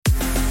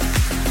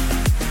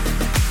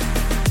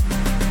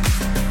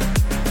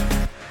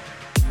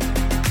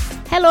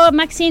Helo,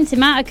 Maxine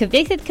Sima a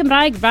cyfieithydd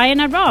Cymraeg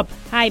Ryan a Rob.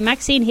 Hi,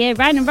 Maxine here,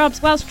 Ryan and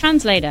Rob's Welsh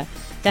translator.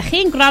 Da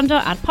chi'n gwrando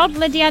ar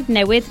podlediad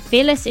newydd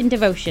Fearless in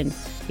Devotion.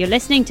 You're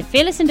listening to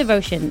Fearless in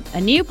Devotion,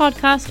 a new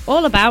podcast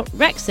all about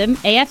Wrexham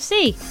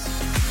AFC.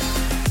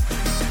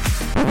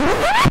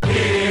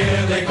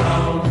 Here they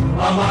come,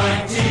 our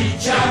mighty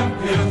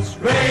champions.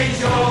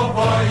 Raise your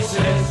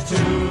voices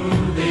to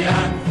the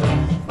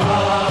anthem.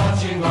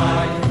 Marching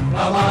line,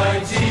 a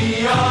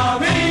mighty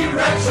army.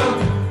 Wrexham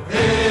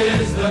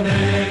is the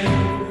name.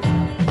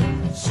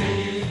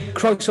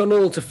 Croeso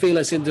nôl to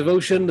Fearless in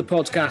Devotion, the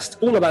podcast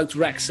all about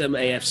Wrexham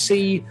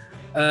AFC.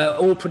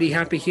 All pretty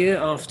happy here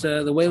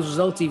after the Wales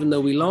result, even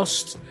though we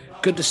lost.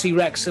 Good to see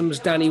Wrexham's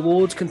Danny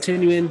Ward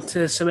continuing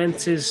to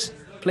cement his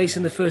place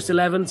in the first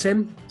 11,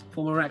 Tim,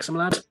 former Wrexham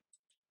lad.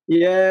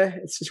 Yeah,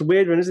 it's a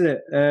weird one, isn't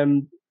it?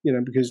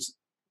 Because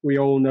we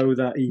all know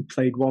that he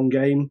played one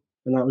game,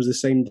 and that was the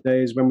same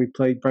day as when we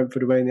played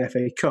Brentford away in the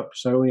FA Cup.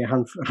 So only a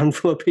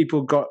handful of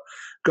people got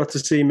to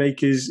see him make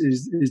his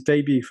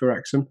debut for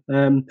Wrexham.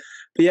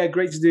 But yeah,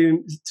 great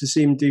to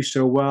see him do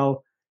so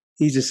well.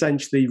 He's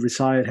essentially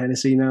retired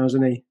Hennessy now,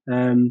 isn't he?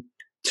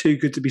 Too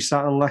good to be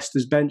sat on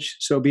Leicester's bench.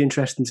 So it'll be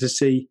interesting to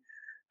see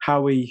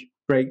how he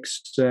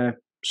breaks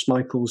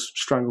Schmeichel's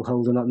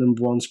stranglehold in that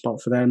number one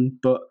spot for them.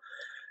 But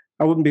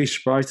I wouldn't be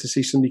surprised to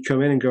see somebody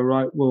come in and go,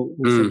 right, we'll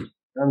take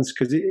hands,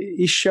 because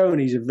he's shown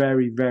he's a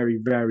very, very,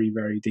 very,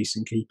 very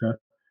decent keeper.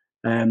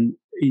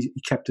 He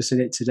kept us in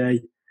it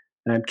today.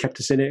 Kept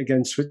us in it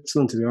against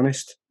Switzerland, to be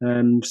honest.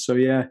 So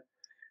yeah,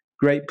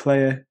 great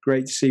player,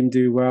 great to see him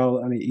do well,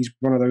 and he's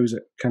one of those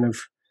that kind of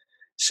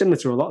similar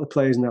to a lot of the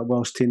players in that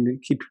Welsh team that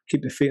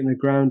keep their feet on the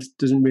ground,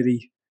 doesn't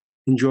really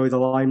enjoy the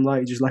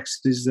limelight. He just lets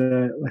his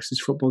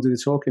football do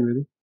the talking,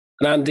 really.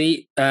 And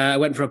Andy, I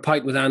went for a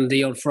pint with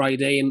Andy on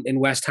Friday in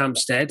West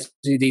Hampstead.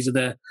 These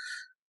are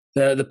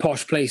the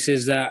posh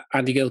places that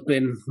Andy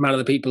Gilpin, man of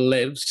the people,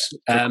 lives.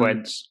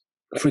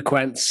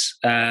 Frequents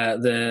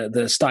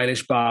the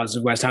stylish bars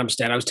of West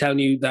Hampstead. I was telling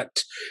you that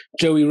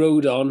Joey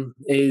Rodon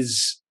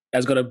has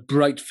got a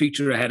bright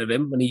future ahead of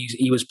him, and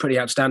he was pretty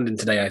outstanding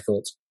today, I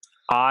thought.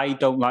 I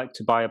don't like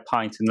to buy a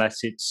pint unless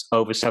it's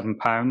over £7.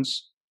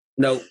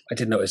 No, I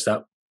did notice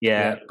that.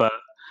 Yeah. But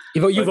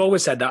you've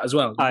always said that as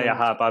well. I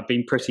have. I've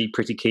been pretty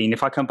keen.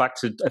 If I come back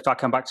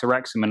to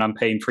Wrexham and I'm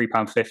paying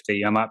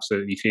 £3.50, I'm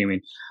absolutely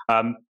fuming.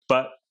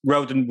 But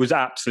Rodon was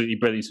absolutely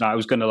brilliant tonight. I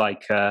was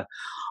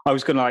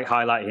going to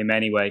highlight him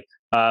anyway.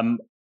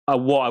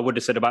 What I would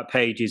have said about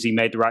Page is he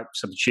made the right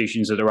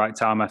substitutions at the right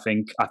time. I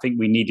think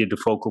we needed a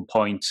focal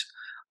point.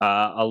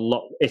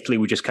 Italy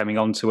were just coming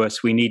on to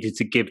us. We needed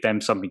to give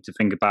them something to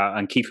think about.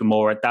 And Kiefer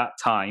Moore at that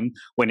time,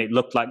 when it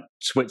looked like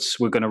Swiss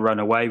were going to run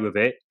away with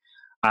it,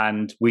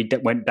 and we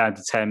went down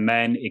to 10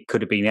 men, it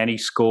could have been any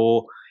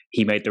score.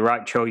 He made the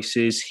right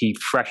choices. He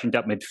freshened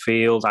up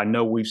midfield. I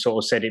know we've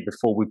sort of said it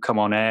before we've come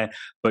on air,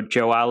 but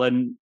Joe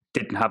Allen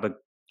didn't have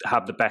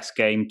the best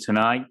game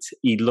tonight.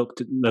 He looked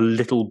a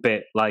little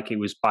bit like it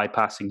was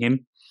bypassing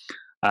him.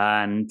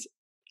 And,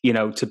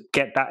 to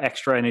get that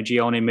extra energy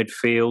on in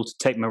midfield,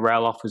 take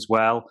Morel off as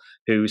well,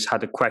 who's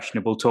had a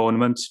questionable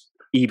tournament,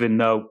 even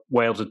though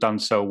Wales have done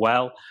so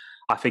well.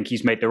 I think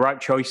he's made the right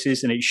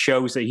choices, and it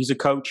shows that he's a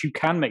coach who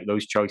can make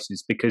those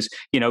choices, because,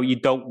 you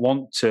don't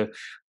want to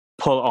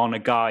pull on a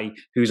guy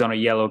who's on a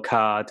yellow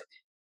card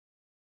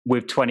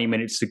with 20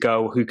 minutes to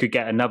go who could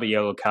get another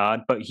yellow card,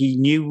 but he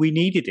knew we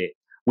needed it.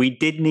 We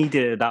did need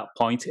it at that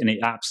point, and it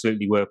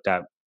absolutely worked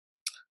out.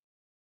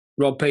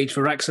 Rob Page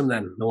for Wrexham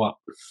then, or what?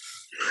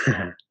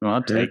 Well,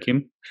 I'd take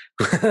him.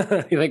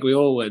 I think we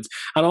all would.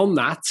 And on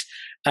that,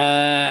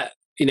 a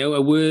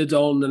word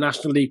on the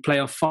National League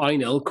playoff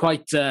final.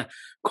 Quite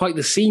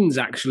the scenes,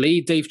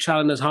 actually. Dave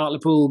Challoner's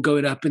Hartlepool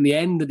going up in the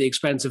end at the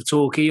expense of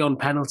Torquay on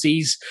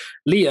penalties.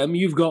 Liam,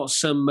 you've got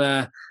some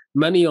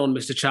money on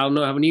Mr.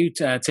 Challoner, haven't you?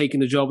 Taking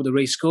the job at the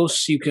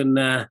racecourse. You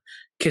can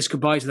kiss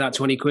goodbye to that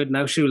 20 quid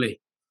now, surely.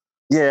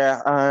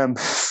 Yeah,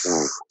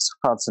 it's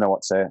hard to know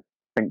what to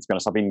think, to be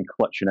honest. I've been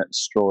clutching at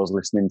straws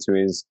listening to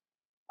his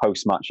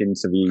post-match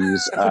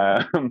interviews.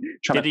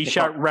 Did he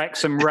shout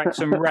Wrexham,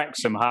 Wrexham,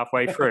 Wrexham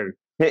halfway through?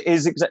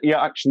 He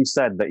actually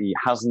said that he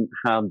hasn't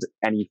had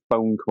any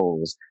phone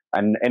calls.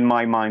 And in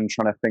my mind,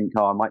 trying to think,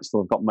 I might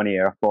still have got money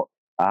here, I thought,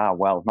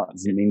 well, that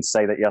doesn't mean to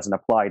say that he hasn't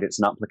applied. It's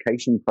an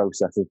application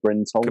process, as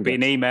Bryn told Could be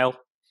an email.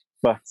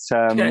 But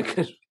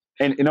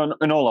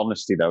in all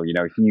honesty, though,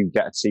 if you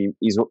get a team,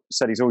 he's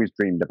said he's always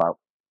dreamed about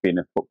being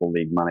a Football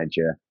League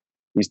manager.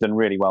 He's done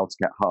really well to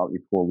get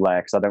Hartlepool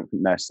there, because I don't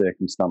think their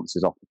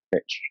circumstances off the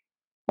pitch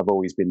have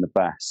always been the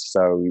best.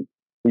 So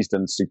he's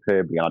done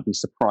superbly. I'd be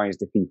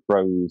surprised if he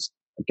throws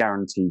a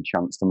guaranteed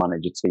chance to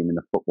manage a team in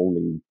the Football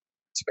League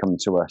to come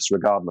to us,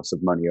 regardless of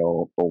money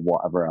or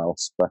whatever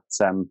else. But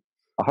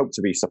I hope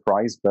to be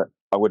surprised, but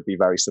I would be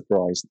very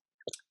surprised.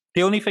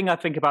 The only thing I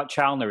think about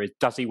Challoner is,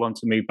 does he want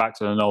to move back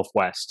to the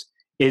Northwest?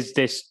 Is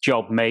this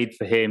job made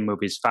for him with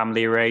his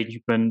family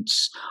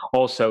arrangements?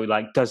 Also,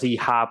 does he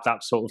have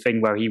that sort of thing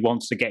where he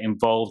wants to get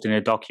involved in a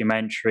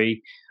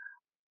documentary?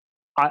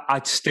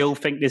 I still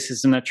think this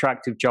is an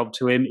attractive job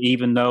to him,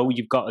 even though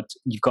you've got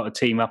a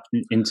team up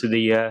into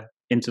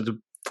the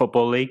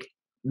Football League.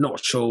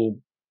 Not sure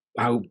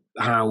how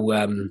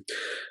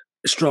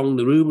strong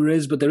the rumour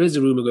is, but there is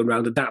a rumour going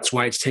around that that's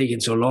why it's taking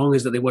so long,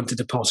 is that they wanted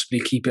to possibly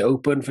keep it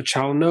open for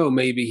Chalno.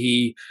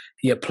 Maybe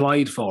he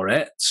applied for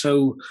it.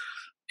 So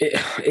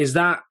is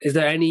there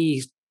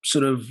any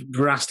sort of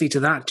veracity to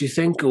that, do you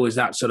think, or is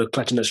that sort of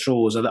clutching at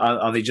straws?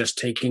 Are they just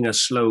taking a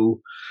slow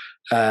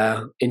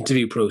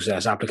interview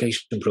process,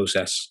 application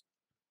process?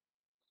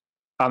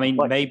 I mean,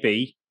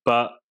 maybe,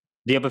 but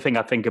the other thing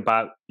I think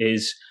about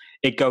is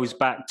it goes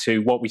back to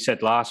what we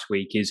said last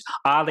week is,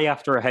 are they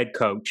after a head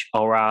coach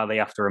or are they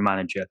after a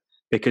manager?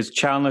 Because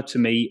Chalno, to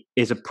me,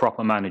 is a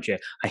proper manager.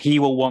 He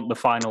will want the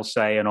final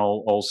say in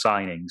all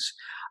signings.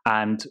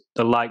 And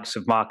the likes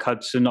of Mark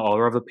Hudson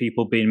or other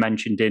people being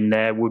mentioned in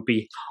there would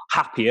be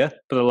happier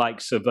for the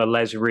likes of a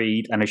Les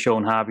Reed and a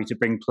Sean Harvey to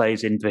bring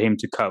players in for him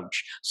to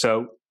coach.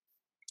 So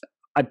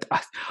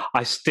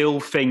I still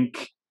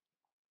think,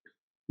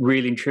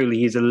 really and truly,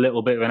 he's a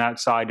little bit of an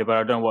outsider, but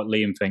I don't know what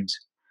Liam thinks.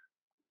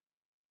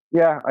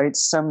 Yeah,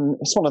 it's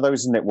one of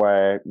those, isn't it,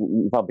 where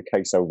we've had the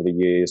case over the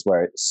years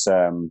where it's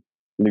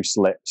loose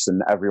lips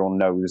and everyone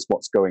knows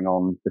what's going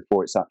on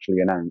before it's actually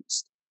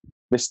announced.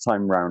 This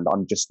time round,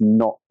 I'm just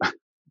not. I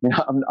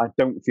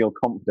don't feel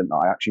confident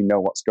that I actually know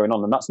what's going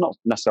on, and that's not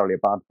necessarily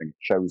a bad thing. It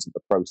shows that the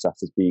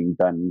process is being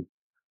done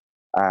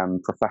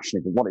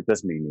professionally. But what it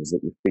does mean is that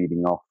you're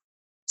feeding off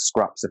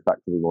scraps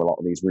effectively with a lot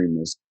of these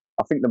rumours.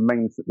 I think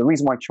the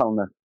reason why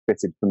Chalno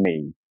fitted for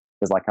me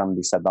is, like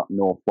Andy said, that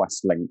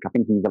northwest link. I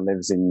think he either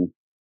lives in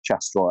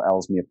Chester or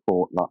Ellesmere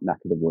Port, that neck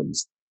of the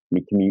woods, and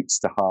he commutes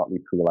to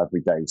Hartlepool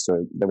every day.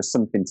 So there was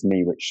something to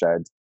me which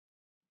said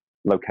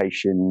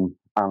location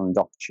and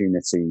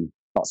opportunity.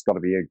 That's got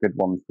to be a good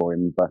one for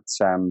him. But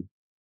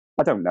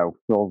I don't know.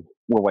 We'll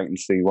wait and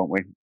see, won't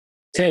we?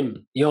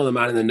 Tim, you're the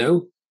man in the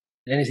know.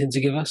 Anything to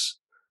give us?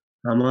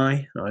 Am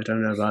I? I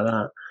don't know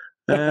about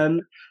that.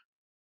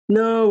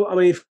 No, I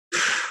mean,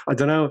 I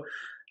don't know.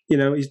 You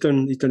know, he's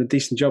done a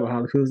decent job at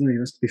Hartlepool, hasn't he?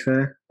 Let's be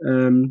fair.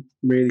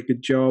 Really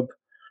good job.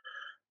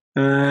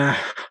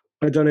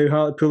 I don't know who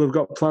Hartlepool have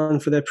got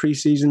planned for their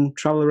pre-season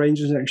travel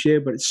arrangements next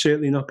year, but it's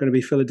certainly not going to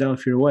be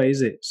Philadelphia away,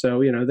 is it?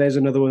 So, you know, there's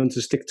another one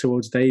to stick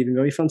towards Dave and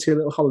go, you fancy a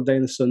little holiday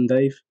in the sun,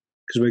 Dave?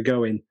 Because we're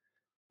going.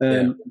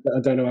 I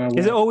don't know how.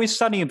 Is it always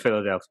sunny in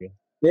Philadelphia?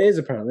 It is,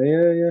 apparently.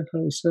 Yeah,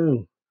 apparently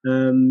so.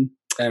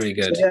 Very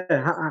good. So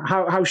yeah,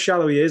 how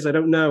shallow he is, I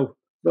don't know.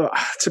 But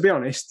to be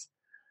honest,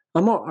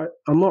 I'm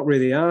not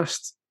really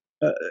asked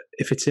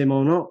if it's him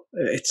or not.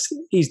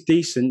 He's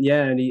decent,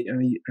 yeah, and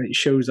it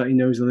shows that he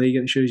knows the league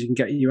and it shows he can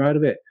get you out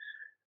of it.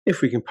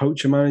 If we can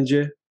poach a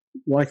manager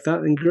like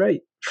that, then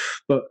great.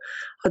 But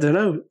I don't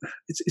know.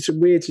 It's a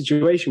weird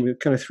situation. We're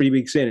kind of 3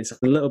 weeks in. It's a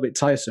little bit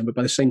tiresome, but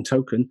by the same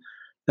token,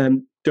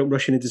 don't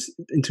rush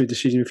into a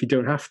decision if you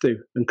don't have to.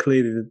 And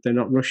clearly they're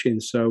not rushing.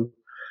 So,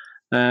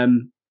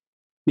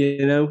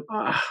 you know,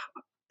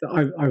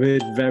 I've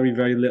heard very,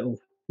 very little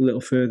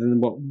further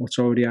than what's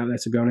already out there,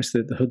 to be honest.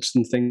 The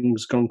Hudson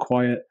thing's gone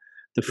quiet.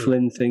 The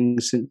Flynn thing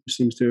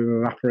seems to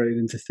have evaporated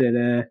into thin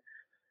air.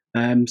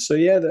 So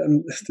yeah,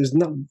 there's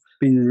not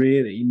been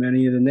really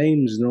many of the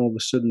names, and all of a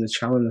sudden the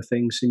Challoner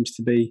thing seems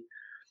to be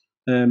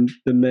the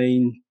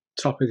main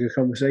topic of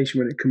conversation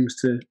when it comes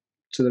to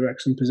the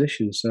Wrexham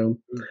position. So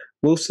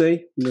we'll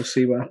see. We'll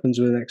see what happens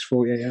with the next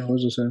 48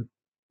 hours or so.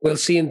 We'll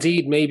see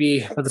indeed.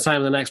 Maybe by the time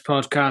of the next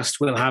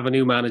podcast, we'll have a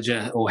new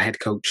manager or head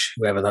coach,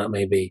 whoever that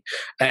may be.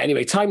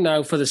 Anyway, time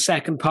now for the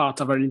second part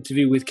of our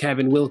interview with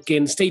Kevin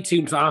Wilkin. Stay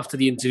tuned for after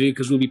the interview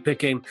because we'll be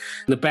picking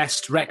the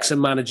best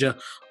Wrexham manager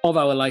of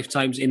our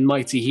lifetimes in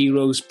Mighty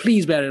Heroes.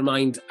 Please bear in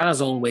mind,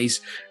 as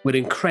always, we're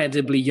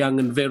incredibly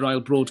young and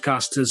virile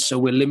broadcasters, so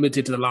we're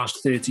limited to the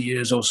last 30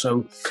 years or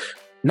so.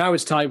 Now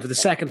it's time for the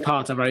second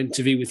part of our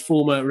interview with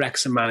former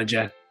Wrexham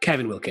manager,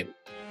 Kevin Wilkin.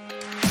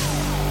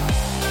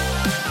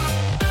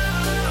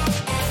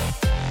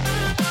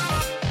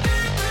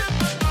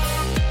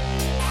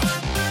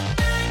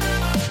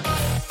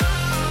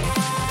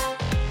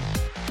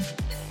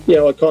 You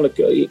know, I kind of,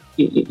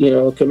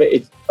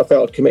 committed. I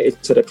felt I'd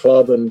committed to the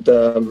club, and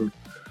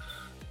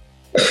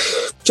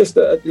just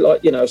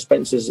like, you know,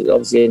 Spencer's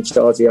obviously in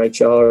charge of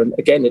the HR, and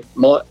again,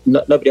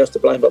 nobody else to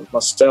blame but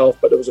myself.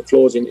 But there was a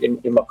clause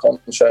in my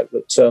contract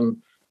that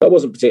I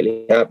wasn't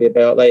particularly happy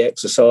about. They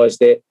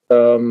exercised it.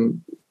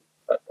 You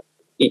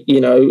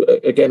know,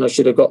 again, I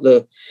should have got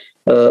the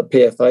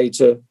PFA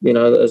to, you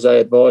know, as they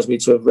advised me,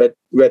 to have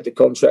read the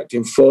contract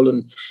in full,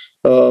 and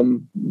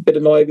bit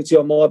of naivety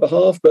on my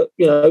behalf, but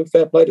you know,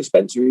 fair play to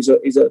Spencer. He's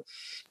a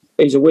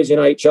whiz in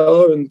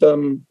HR, and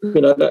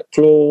you know, that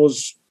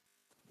clause,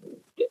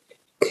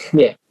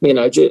 yeah, you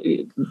know,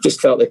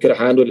 just felt they could have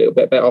handled it a little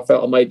bit better. I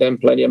felt I made them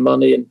plenty of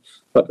money, and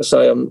like I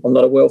say, I'm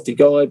not a wealthy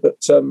guy, but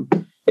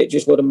it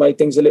just would have made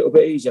things a little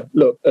bit easier.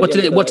 Look, what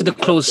did the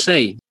clause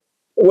say?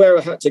 Where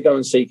I had to go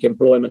and seek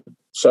employment,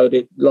 so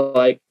that,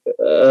 like,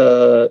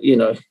 you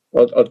know,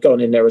 I'd gone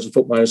in there as a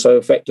footballer. So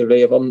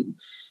effectively, if I'm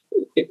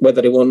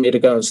whether they want me to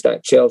go and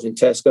stack shelves in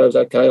Tesco's,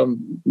 okay,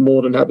 I'm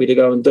more than happy to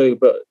go and do.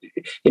 But,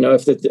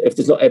 if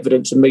there's not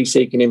evidence of me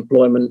seeking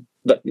employment,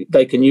 that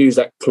they can use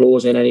that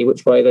clause in any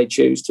which way they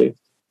choose to,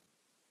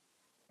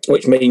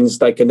 which means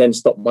they can then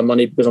stop my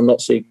money because I'm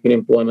not seeking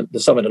employment.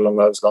 There's something along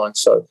those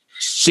lines. So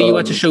you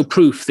had to show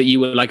proof that you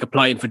were like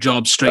applying for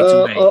jobs straight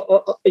away.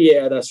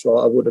 Yeah, that's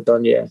right. I would have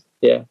done. Yeah.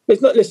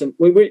 It's not. Listen,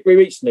 we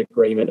reached an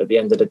agreement at the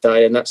end of the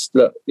day, and that's,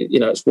 look,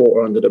 it's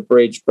water under the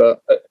bridge.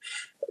 But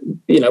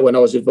when I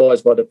was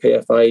advised by the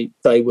PFA,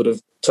 they would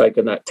have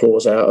taken that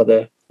clause out of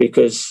there,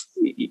 because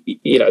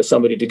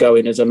somebody to go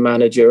in as a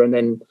manager and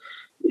then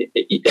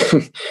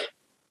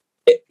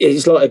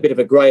it's like a bit of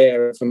a grey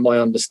area from my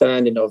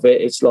understanding of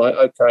it. It's like,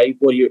 okay,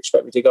 what do you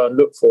expect me to go and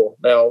look for?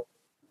 Now,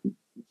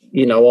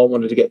 I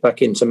wanted to get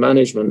back into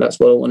management. That's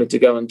what I wanted to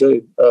go and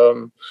do.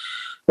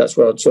 That's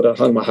where I'd sort of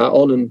hung my hat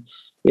on, and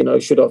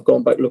should I have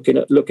gone back looking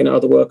at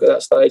other work at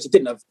that stage? I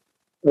didn't have.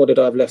 What did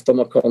I have left on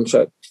my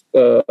contract?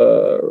 Trying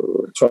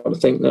to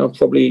think now.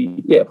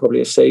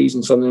 Probably a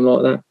season, something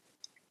like that.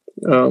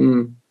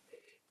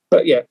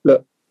 But yeah,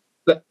 look,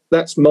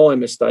 that's my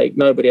mistake.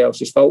 Nobody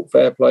else's fault.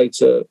 Fair play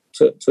to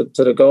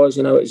the guys.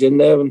 It's in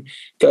there, and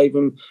gave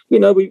them.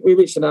 We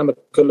reached an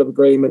amicable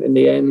agreement in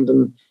the end,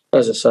 and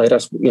as I say,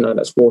 that's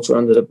water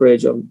under the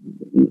bridge. I'm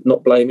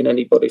not blaming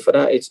anybody for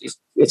that.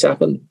 It's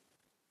happened.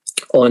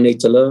 I need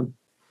to learn.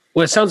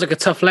 Well, it sounds like a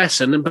tough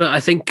lesson, but I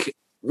think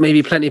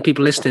maybe plenty of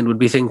people listening would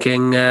be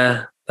thinking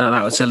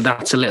that's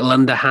a little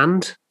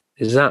underhand.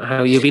 Is that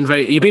how you've been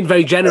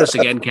very generous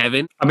again,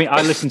 Kevin? I mean,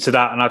 I listen to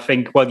that and I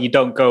think, well, you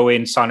don't go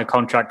in, sign a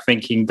contract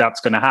thinking that's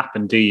going to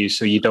happen, do you?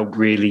 So you don't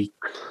really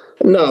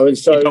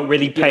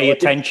pay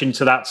attention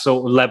to that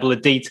sort of level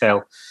of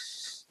detail.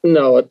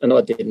 No, and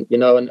I didn't,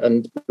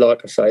 and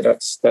like I say,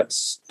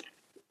 that's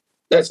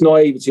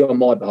naivety on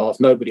my behalf,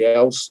 nobody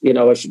else.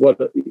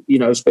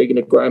 Speaking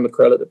of Graham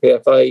McCrell at the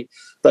PFA,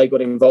 they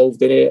got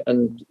involved in it,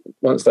 and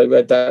once they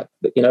read that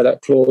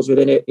clause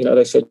within it,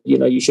 they said,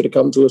 you should have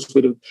come to us.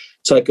 We'd have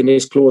taken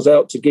this clause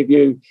out to give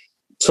you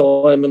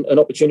time and an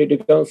opportunity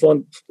to go and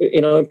find,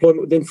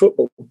 employment within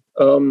football.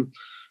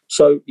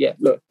 So yeah,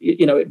 look,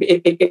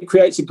 it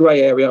creates a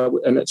grey area,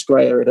 and it's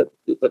grey area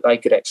that they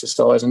could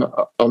exercise. And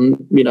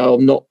I'm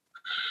not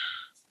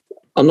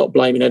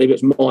blaming anybody.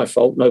 It's my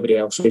fault, nobody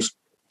else's.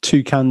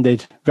 Too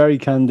candid, very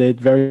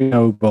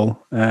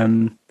noble.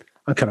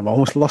 I kind of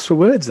almost lost for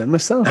words then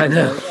myself. I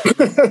know.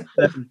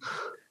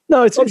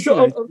 No, it's. I'm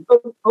sure.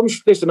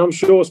 I'm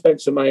sure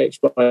Spencer may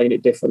explain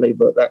it differently,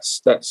 but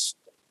that's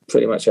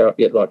pretty much how.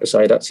 Yeah, like I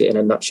say, that's it in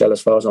a nutshell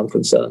as far as I'm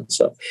concerned.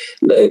 So,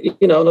 and I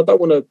don't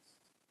want to.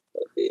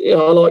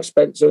 I like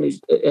Spencer and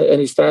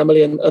his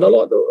family, and I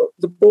like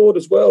the board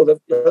as well.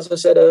 As I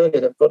said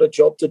earlier, they've got a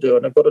job to do,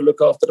 and they've got to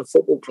look after the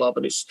football club.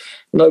 And it's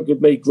no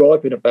good me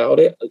griping about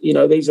it.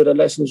 These are the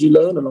lessons you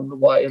learn along the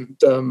way, and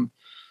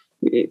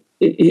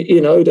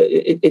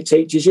it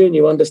teaches you, and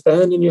you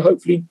understand, and you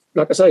hopefully,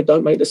 like I say,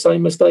 don't make the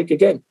same mistake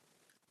again.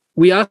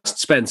 We asked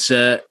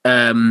Spencer,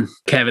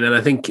 Kevin, and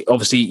I think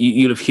obviously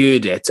you'll have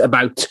heard it,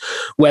 about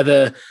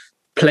whether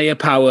player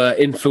power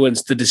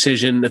influenced the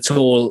decision at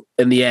all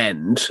in the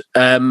end.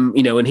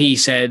 And he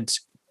said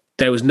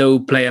there was no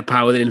player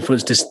power that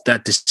influenced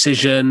that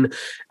decision.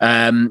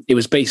 It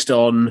was based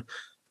on,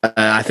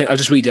 I think I'll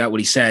just read out what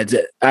he said.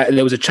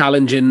 There was a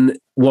challenge in,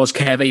 was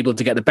Kev able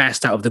to get the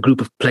best out of the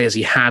group of players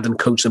he had and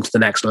coach them to the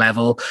next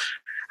level?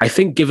 I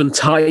think given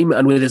time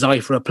and with his eye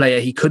for a player,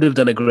 he could have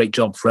done a great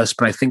job for us,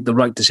 but I think the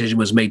right decision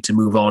was made to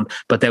move on,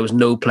 but there was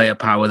no player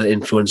power that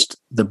influenced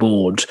the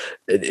board.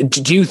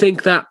 Do you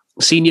think that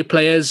senior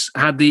players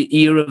had the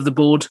ear of the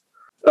board?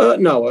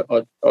 No,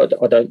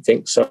 I don't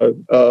think so.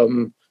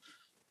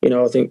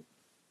 I think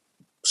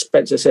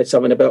Spencer said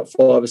something about 5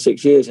 or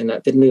 6 years in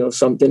that, didn't he, or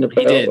something about,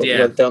 he did,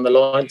 yeah. Down the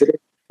line, did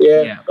it?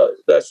 Yeah.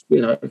 That's,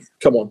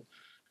 come on.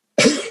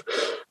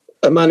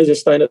 A manager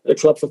staying at the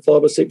club for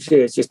 5 or 6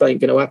 years just ain't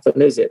going to happen,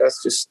 is it?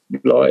 That's just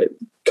like,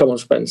 come on,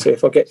 Spencer.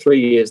 If I get 3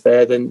 years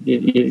there, then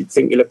you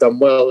think you'll have done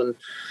well. And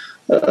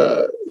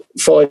 5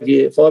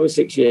 or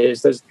 6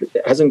 years,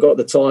 hasn't got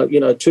the time.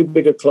 Too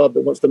big a club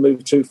that wants to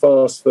move too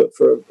fast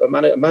for a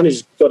manager. A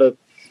manager's got to.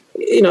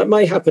 It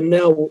may happen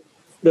now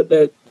that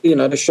they're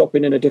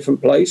shopping in a different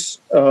place,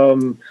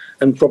 and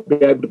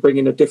probably able to bring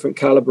in a different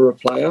calibre of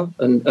player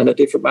and a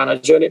different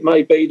manager. And it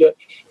may be that,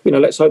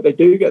 let's hope they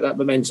do get that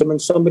momentum and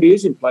somebody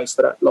is in place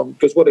for that long,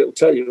 because what it will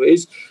tell you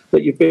is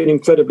that you've been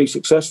incredibly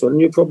successful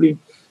and you're probably,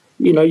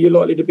 you're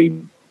likely to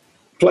be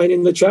playing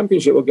in the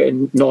Championship or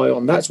getting nigh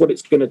on. That's what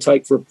it's going to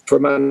take for a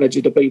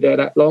manager to be there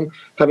that long.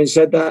 Having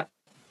said that,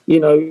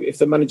 if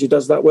the manager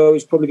does that well,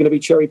 he's probably going to be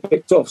cherry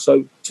picked off.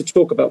 So to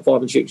talk about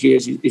 5 and 6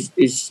 years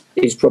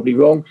is probably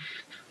wrong.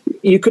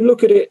 You can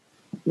look at it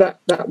that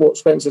what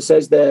Spencer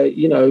says there,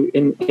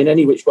 in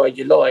any which way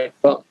you like,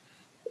 but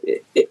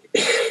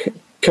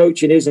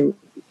coaching isn't.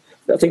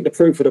 I think the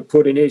proof of the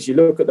pudding is you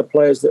look at the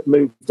players that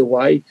moved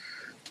away.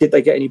 Did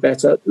they get any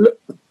better? Look,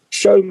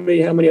 show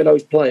me how many of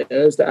those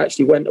players that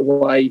actually went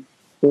away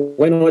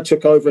when I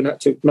took over and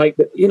had to make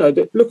the.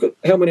 Look at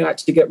how many I had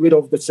to get rid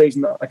of the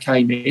season that I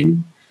came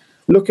in.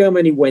 look how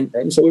many went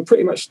then. So we're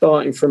pretty much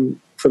starting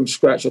from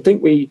scratch. I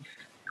think we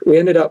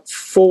ended up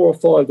 4 or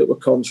 5 that were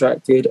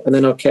contracted, and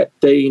then I kept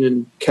Dean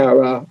and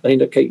Cara. I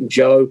ended up keeping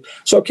Joe.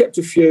 So I kept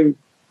a few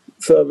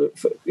further,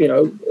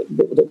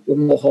 the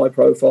more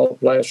high-profile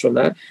players from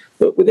that.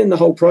 But within the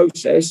whole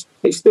process,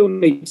 it still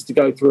needs to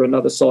go through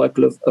another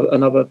cycle of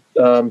another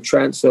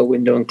transfer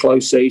window and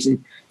close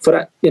season for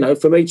that.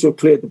 For me to have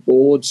cleared the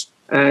boards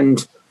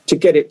and to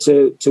get it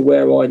to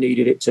where I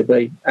needed it to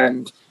be.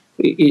 And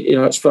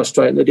it's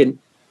frustrating. They didn't.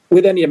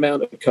 With any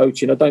amount of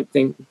coaching, I don't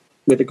think,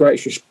 with the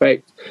greatest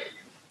respect,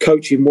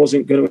 coaching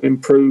wasn't going to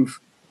improve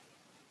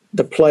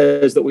the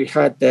players that we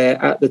had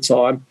there at the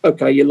time.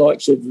 Okay, your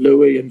likes of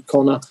Louis and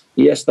Connor,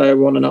 yes, they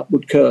are on an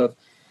upward curve.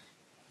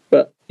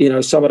 But,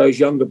 some of those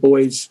younger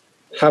boys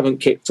haven't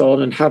kicked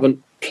on and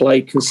haven't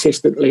played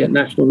consistently at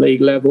National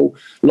League level.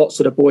 Lots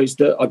of the boys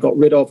that I got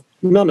rid of,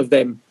 none of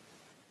them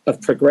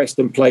have progressed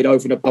and played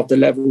over and above the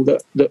level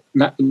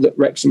that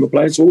Wrexham were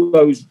playing. So all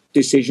those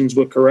decisions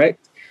were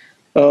correct.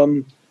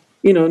 And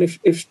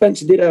if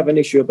Spencer did have an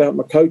issue about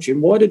my coaching,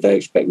 why did they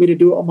expect me to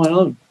do it on my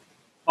own?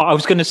 I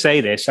was going to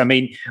say this. I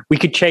mean, we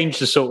could change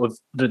the sort of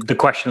the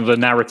question of the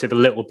narrative a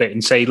little bit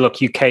and say,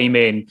 look, you came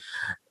in,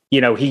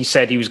 he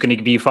said he was going to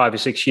give you 5 or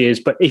 6 years,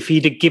 but if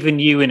he'd have given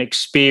you an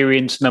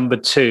experienced number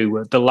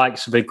 2, the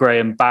likes of a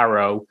Graham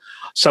Barrow,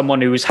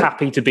 someone who was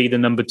happy to be the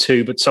number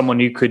 2, but someone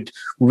who could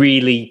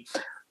really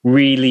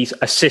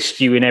assist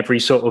you in every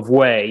sort of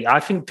way, I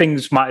think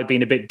things might have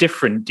been a bit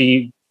different.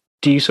 Do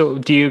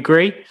you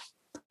agree?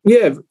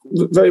 Yeah,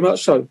 very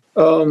much so.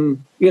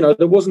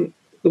 There wasn't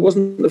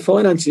the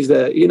finances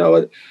there.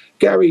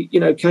 Gary,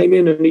 came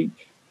in and he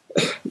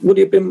would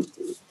have been,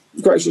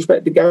 great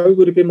respect to Gary,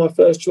 would have been my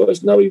first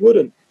choice. No, he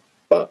wouldn't.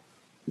 But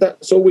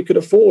that's all we could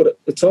afford at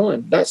the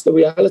time. That's the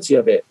reality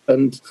of it.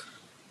 And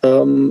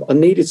I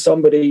needed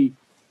somebody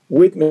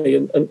with me.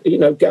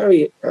 And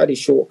Gary had his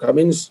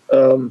shortcomings.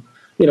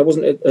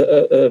 Wasn't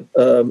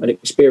an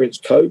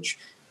experienced coach.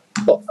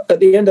 But at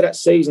the end of that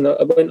season,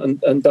 I went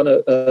and done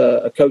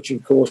a coaching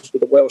course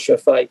with the Welsh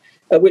FA,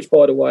 which,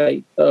 by the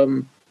way,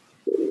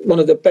 one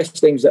of the best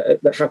things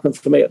that happened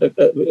for me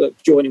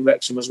at joining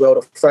Wrexham as well,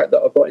 the fact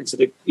that I got into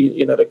the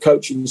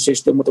coaching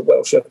system with the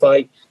Welsh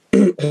FA,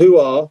 who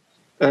are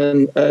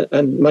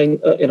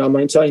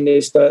maintain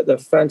this the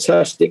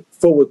fantastic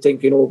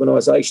forward-thinking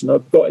organisation. I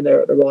got in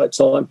there at the right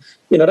time.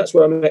 That's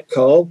where I met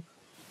Carl.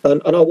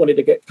 And I wanted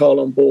to get Carl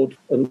on board,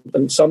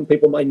 and some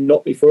people may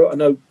not be for it. I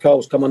know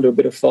Carl's come under a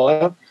bit of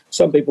fire.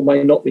 Some people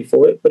may not be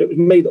for it, but it was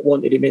me that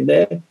wanted him in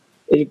there.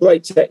 He's a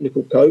great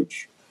technical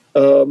coach,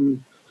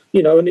 and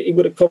he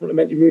would have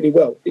complemented really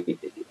well.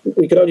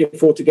 We could only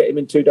afford to get him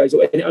in 2 days,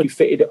 and it only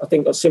fitted, I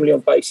think, similarly on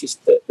basis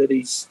that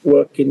he's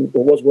working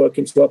or was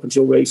working up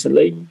until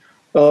recently.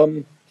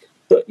 But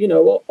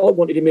I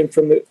wanted him in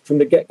from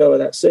the get-go of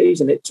that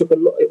season. It took a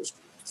lot. It was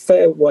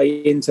fair way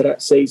into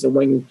that season,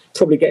 when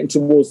probably getting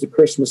towards the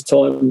Christmas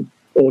time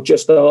or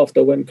just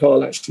after, when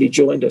Carl actually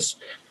joined us.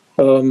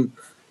 And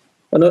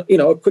I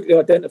quickly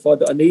identified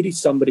that I needed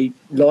somebody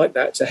like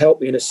that to help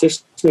me and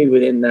assist me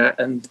within that.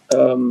 And,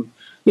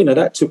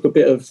 that took a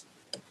bit of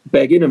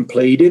begging and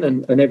pleading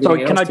and everything.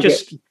 Sorry, can I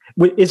just,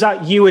 is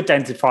that you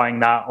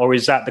identifying that, or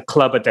is that the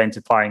club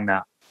identifying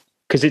that?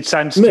 Because it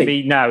sounds to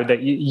me now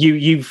that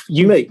you've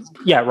me.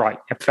 Yeah, right.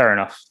 Fair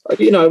enough.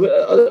 I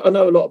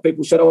know a lot of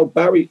people said, "Oh,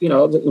 Barry,"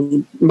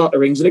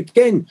 mutterings, and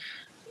again,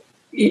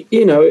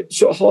 it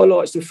sort of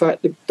highlights the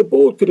fact that the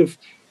board could have.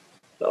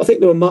 I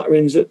think there were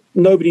mutterings that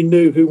nobody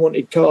knew who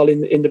wanted Carl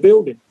in the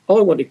building. I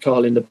wanted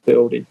Carl in the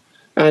building,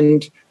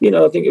 and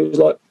I think it was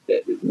like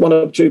 1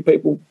 or 2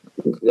 people.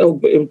 Oh,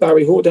 it was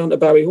Barry Hall, down to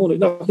Barry Hall.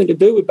 It had nothing to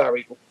do with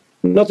Barry Hall.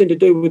 Nothing to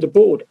do with the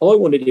board. I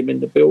wanted him in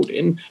the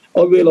building.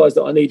 I realised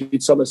that I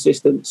needed some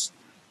assistance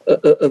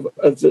of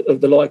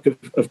the like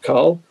of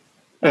Carl,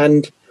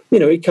 and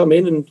he'd come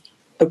in and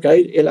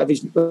he'll have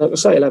his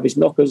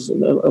knockers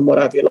and what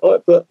have you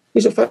like. But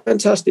he's a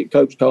fantastic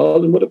coach,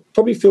 Carl, and would have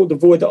probably filled the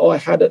void that I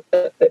had at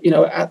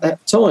that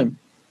time,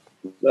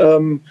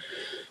 and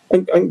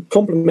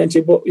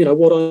complemented what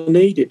I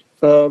needed.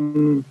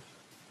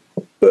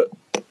 But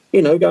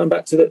going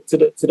back to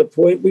the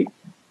point,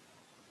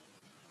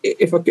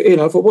 if I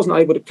wasn't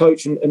able to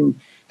coach and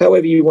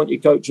however you want your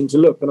coaching to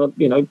look,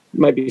 and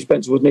maybe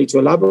Spencer would need to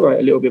elaborate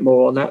a little bit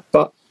more on that,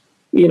 but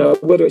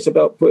whether it's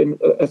about putting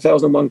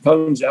 1,001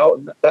 cones out,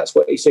 and that's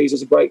what he sees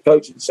as a great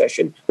coaching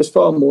session, there's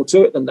far more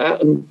to it than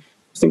that. And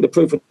I think the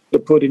proof of the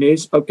pudding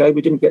is, okay,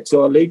 we didn't get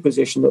to our league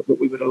position that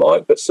we would have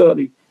liked, but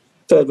certainly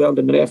third round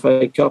in an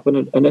FA Cup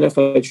and an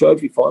FA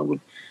Trophy final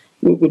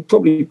would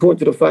probably point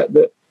to the fact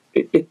that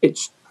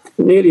it's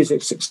nearly as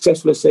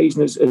successful a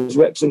season as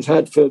Wrexham's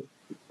had for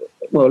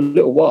a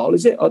little while,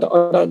 is it? I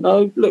don't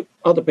know. Look,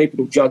 other people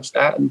will judge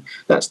that, and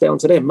that's down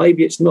to them.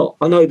 Maybe it's not.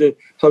 I know the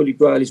Holy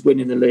Grail is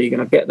winning the league,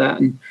 and I get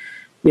that. And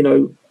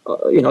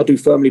I do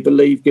firmly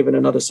believe, given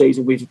another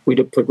season, we'd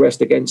have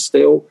progressed again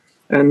still,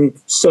 and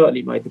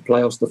certainly made the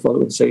playoffs the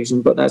following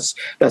season. But that's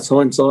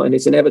hindsight, and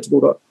it's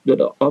inevitable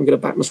that I'm going to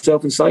back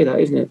myself and say that,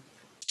 isn't it?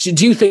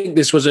 Do you think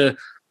this was a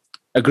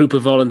group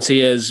of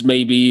volunteers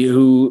maybe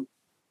who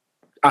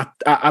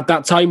at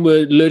that time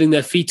were learning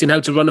their feet and how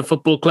to run a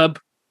football club,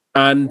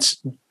 and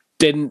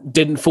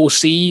didn't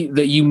foresee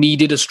that you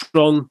needed a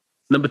strong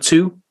number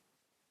two?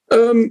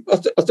 I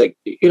think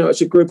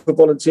it's a group of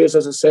volunteers,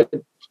 as I said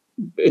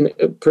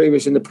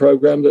previous in the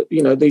programme, that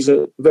these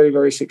are very,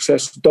 very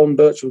successful. Don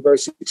Birch was a very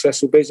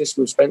successful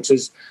businessman.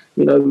 Spencer's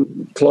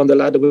climbed the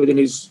ladder within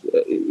his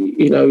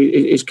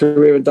his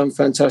career and done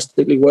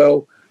fantastically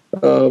well.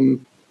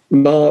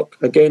 Mark,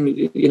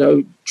 again,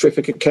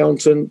 terrific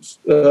accountant.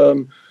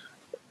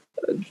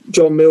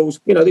 John Mills,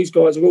 these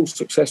guys are all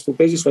successful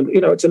businessmen.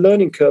 It's a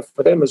learning curve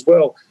for them as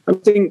well. I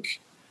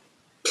think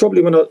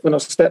probably when I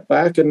step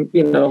back and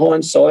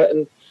hindsight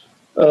and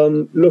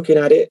looking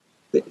at it,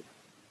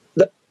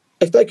 that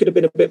if they could have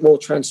been a bit more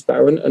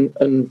transparent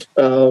and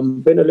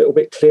been a little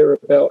bit clearer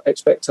about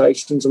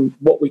expectations and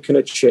what we can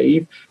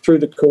achieve through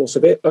the course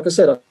of it, like I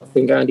said, I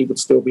think Andy would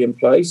still be in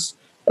place,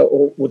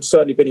 or would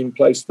certainly been in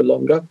place for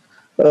longer.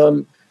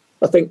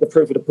 I think the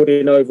proof of the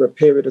pudding over a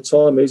period of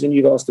time is, and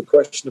you've asked the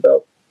question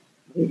about,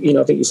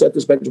 I think you said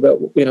this, Benj,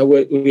 about, were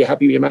you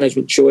happy with your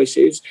management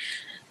choices?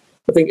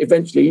 I think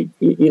eventually,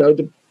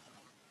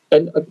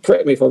 and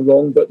correct me if I'm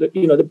wrong, but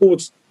the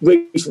board's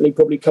recently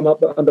probably come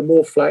up under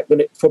more flack than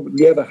it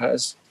probably ever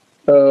has.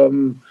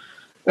 And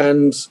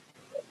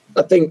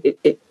I think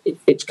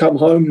it's come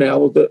home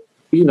now that,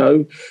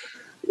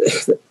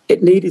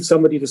 it needed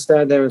somebody to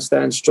stand there and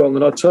stand strong.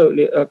 And I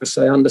totally, like I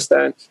say,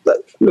 understand. But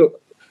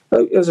look,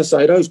 as I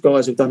say, those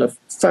guys have done a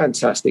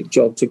fantastic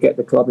job to get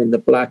the club in the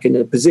black in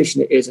the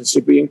position it is, and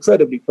should be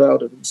incredibly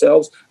proud of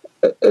themselves.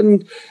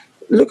 And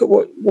look at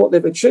what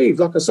they've achieved.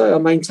 Like I say, I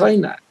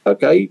maintain that.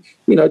 Okay,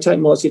 take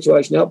my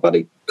situation out, but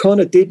it kind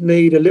of did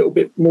need a little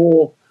bit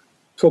more,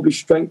 probably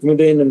strength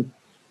within, and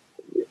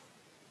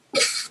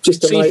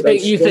just to make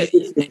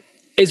those.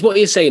 Is what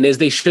you're saying is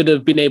they should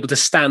have been able to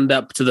stand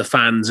up to the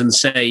fans and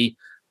say,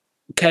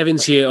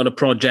 Kevin's here on a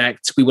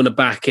project, we want to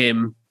back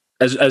him.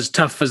 As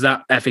tough as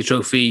that FA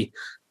Trophy,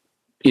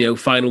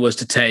 final was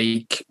to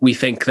take, we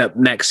think that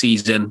next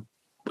season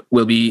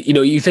will be,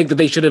 you think that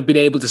they should have been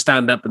able to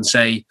stand up and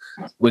say,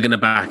 we're going to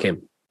back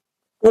him?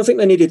 Well, I think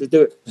they needed to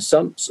do it for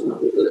some,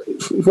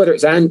 whether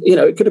it's Andy,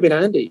 it could have been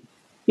Andy,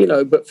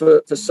 but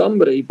for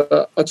somebody.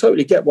 But I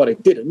totally get why they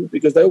didn't,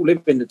 because they all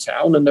live in the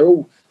town and they're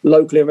all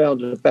locally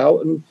around and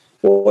about. And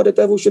why the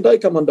devil should they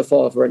come under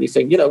fire for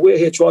anything? We're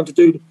here trying to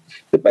do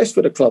the best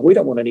for the club. We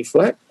don't want any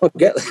flack. I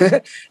get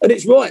that. And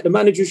it's right. The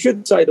manager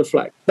should take the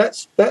flack.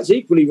 That's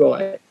equally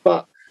right.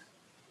 But,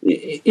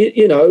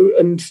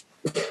 and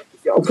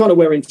I'm kind of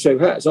wearing two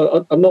hats.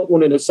 I'm not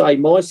wanting to say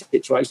my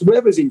situation.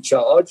 Whoever's in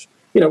charge,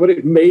 whether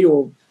it's me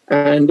or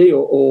Andy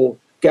or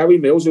Gary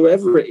Mills,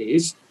 whoever it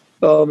is,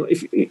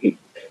 if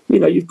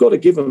you've got to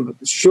give them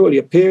surely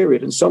a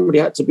period, and somebody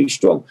had to be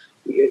strong.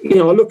 I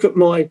look at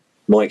my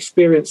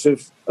experience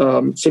of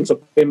since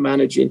I've been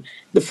managing.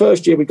 The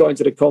first year we got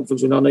into the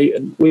conference in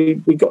Uneaton,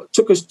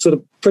 took us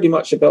to pretty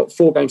much about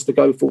 4 games to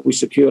go before we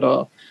secured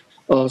our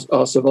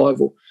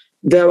survival.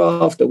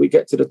 Thereafter, we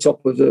get to the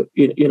top of the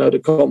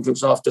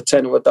conference after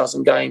 10 or a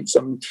dozen games,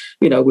 and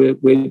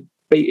we're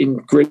beating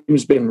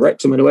Grimsby and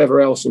Wrexham and whoever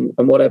else and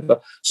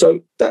whatever. So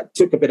that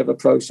took a bit of a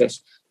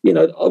process. I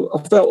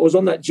felt I was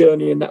on that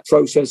journey and that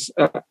process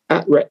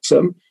at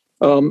Wrexham.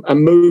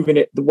 And moving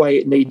it the way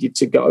it needed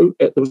to go.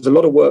 There was a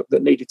lot of work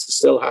that needed to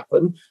still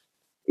happen.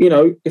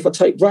 If I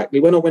take Brackley,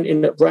 when I went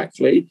in at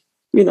Brackley,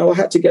 I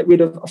had to get rid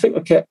of, I think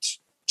I kept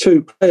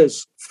 2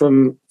 players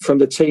from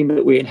the team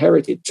that we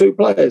inherited, 2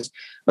 players.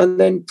 And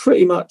then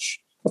pretty much,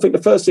 I think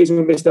the first season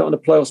we missed out on the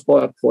playoffs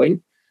by a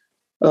point.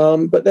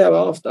 But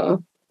thereafter,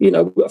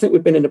 I think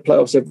we've been in the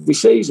playoffs every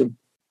season.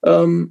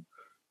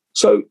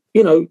 So,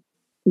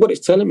 what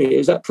it's telling me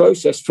is that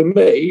process for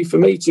me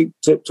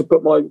to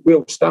put my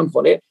real stamp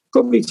on it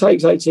probably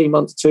takes 18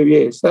 months, 2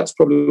 years. That's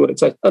probably what it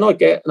takes. And I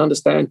get and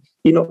understand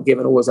you're not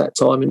given always that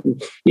time.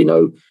 And,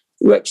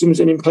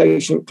 Wrexham's an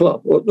impatient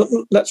club. Well,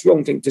 that's the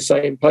wrong thing to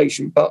say,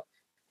 impatient, but,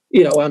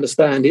 I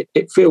understand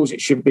it feels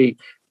it should be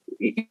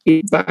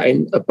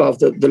batting above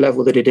the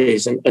level that it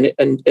is. And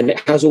it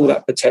has all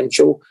that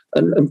potential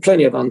and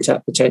plenty of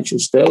untapped potential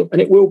still. And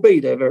it will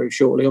be there very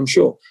shortly, I'm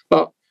sure.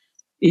 But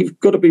you've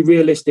got to be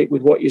realistic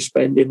with what you're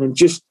spending. And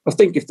I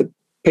think if the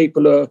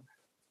people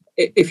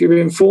if you're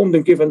informed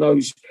and given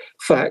those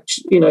facts,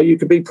 you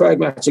can be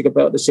pragmatic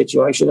about the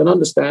situation and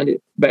understand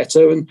it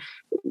better. And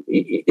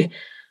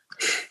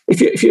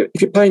if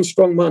you're paying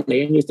strong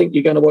money and you think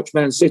you're going to watch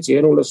Man City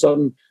and all of a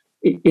sudden,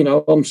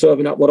 I'm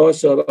serving up what I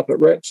serve up at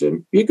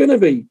Wrexham, you're going to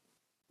be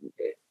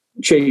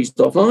cheesed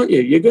off, aren't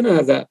you? You're going to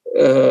have that.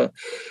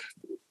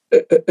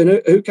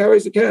 And who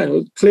carries the can?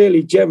 Well,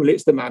 clearly, generally,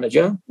 it's the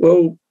manager.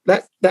 Well,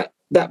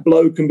 that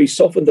blow can be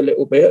softened a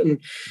little bit. And,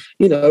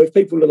 if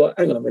people are like,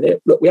 hang on a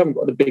minute, look, we haven't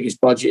got the biggest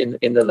budget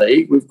in the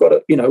league. We've got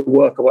to,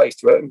 work our way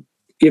through it and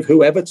give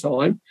whoever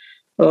time.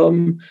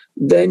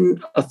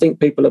 Then I think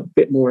people are a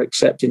bit more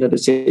accepting of the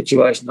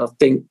situation. I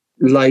think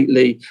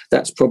lately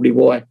that's probably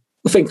why.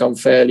 I think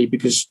unfairly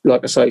because,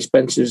 like I say,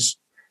 Spencer's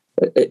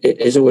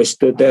has always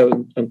stood there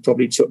and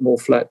probably took more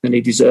flack than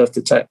he deserved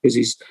to take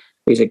because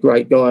He's a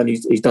great guy, and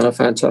he's done a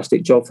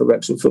fantastic job for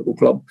Wrexham Football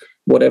Club.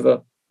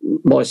 Whatever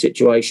my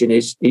situation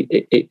is,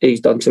 he's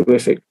done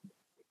terrific.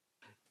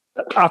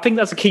 I think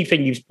that's a key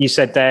thing you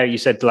said there. You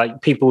said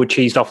like people were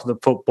cheesed off of the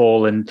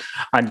football, and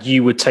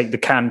you would take the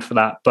can for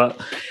that. But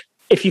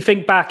if you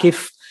think back,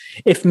 if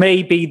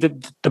maybe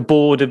the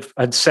board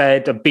had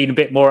said, and been a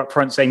bit more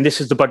upfront, saying this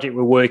is the budget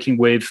we're working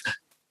with,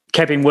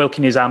 Kevin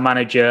Wilkin is our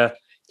manager,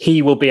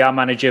 he will be our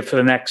manager for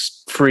the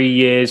next 3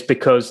 years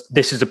because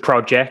this is a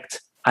project.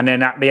 And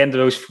then at the end of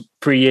those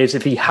 3 years,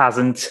 if he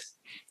hasn't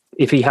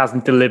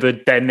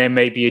delivered, then there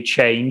may be a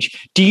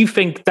change. Do you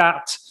think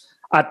that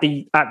at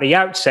the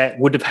outset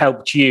would have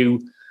helped you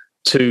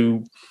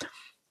to,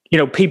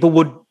 people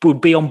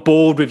would be on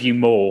board with you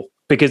more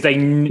because they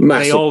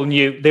all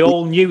knew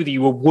that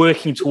you were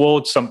working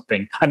towards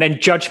something, and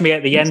then judge me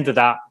at the end of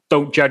that.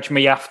 Don't judge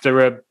me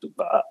after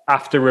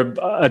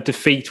a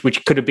defeat,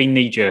 which could have been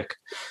knee jerk.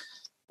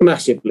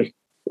 Massively,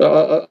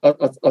 I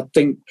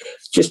think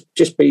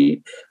just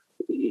be.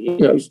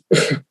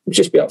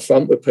 Just be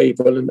upfront with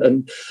people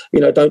and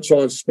don't try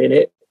and spin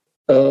it.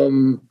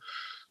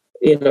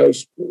 It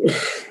goes,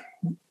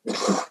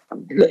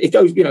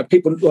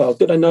 people, well,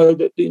 do they know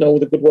that, all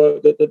the good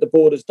work that the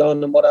board has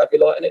done and what have you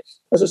like? And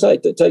as I say,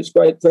 it takes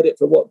great credit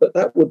for but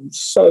that would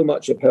so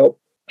much have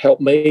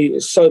helped me.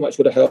 So much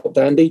would have helped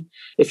Andy.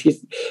 If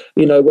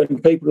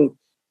when people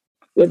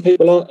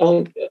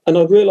aren't, and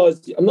I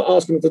realise I'm not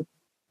asking them to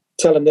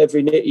tell them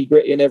every nitty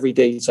gritty and every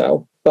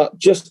detail, but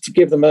just to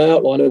give them an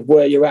outline of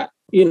where you're at.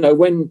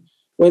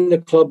 When the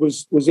club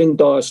was in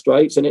dire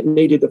straits and it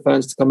needed the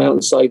fans to come out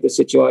and save the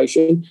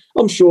situation,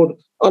 I'm sure,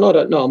 and I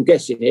don't know, I'm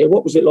guessing here,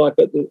 what was it like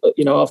at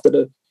after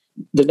the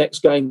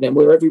next game then?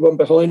 Were everyone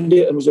behind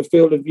it and was a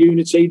feel of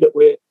unity that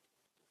we're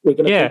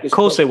going to? Yeah, of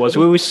course it was.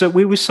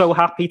 We were so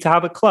happy to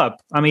have a club.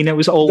 I mean, it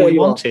was all we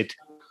wanted.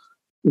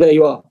 There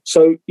you are.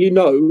 So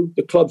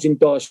the club's in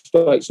dire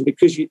straits, and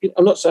because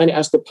I'm not saying it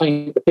has to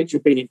paint the picture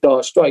of being in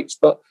dire straits,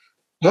 but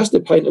it has to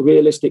paint a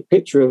realistic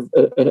picture of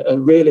a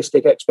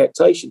realistic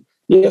expectation.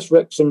 Yes,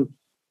 Wrexham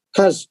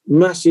has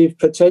massive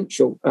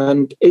potential,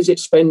 and is it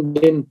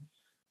spending?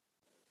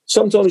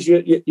 Sometimes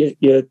your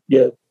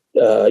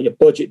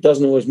budget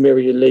doesn't always mirror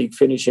your league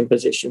finishing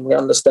position. We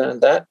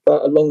understand that,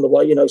 but along the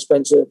way,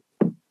 Spencer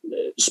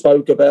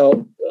spoke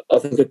about, I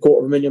think,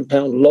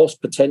 £250,000 loss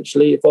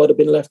potentially if I'd have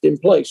been left in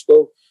place.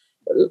 Well,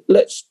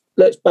 let's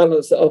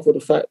balance that off with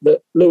the fact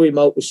that Louis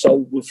Moult was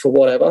sold for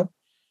whatever.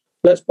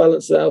 Let's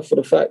balance that out for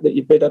the fact that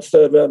you bid a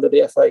third round of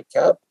the FA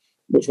Cup,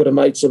 which would have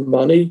made some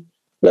money.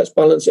 Let's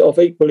balance it off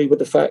equally with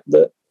the fact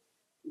that,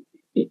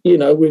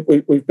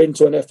 we've been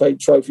to an FA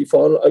Trophy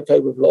final. Okay,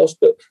 we've lost,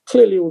 but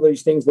clearly all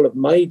these things will have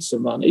made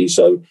some money.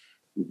 So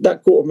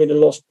that £250,000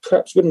 loss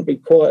perhaps wouldn't be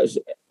quite as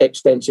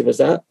extensive as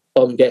that,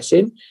 I'm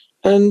guessing.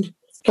 And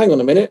hang on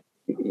a minute,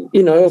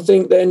 I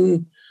think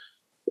then,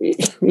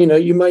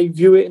 you may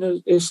view it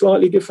in a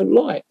slightly different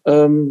light.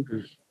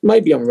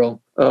 Maybe I'm wrong,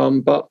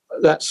 but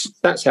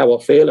that's how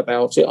I feel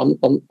about it. I'm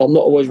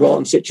not always right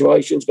in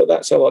situations, but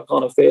that's how I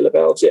kind of feel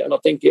about it. And I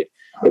think it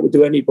would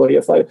do anybody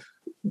a favour.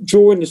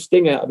 Drawing the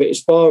sting out of it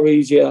is far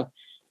easier,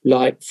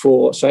 like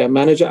for, say, a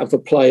manager and for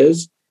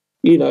players.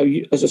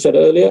 As I said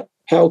earlier,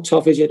 how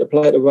tough is it to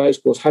play at the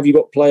racecourse? Have you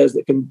got players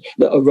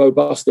that are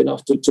robust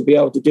enough to be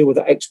able to deal with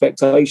that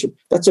expectation?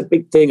 That's a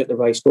big thing at the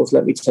racecourse,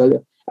 let me tell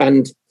you.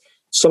 And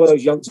some of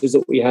those youngsters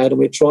that we had, and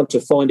we're trying to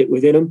find it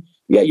within them,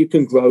 yeah, you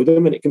can grow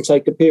them and it can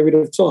take a period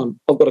of time.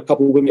 I've got a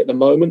couple of women at the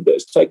moment that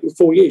it's taken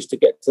 4 years to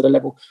get to the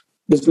level.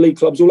 There's league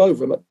clubs all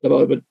over them at the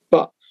moment,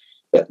 but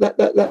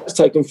that's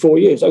taken 4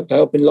 years. Okay,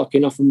 I've been lucky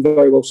enough and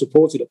very well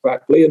supported at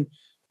Brackley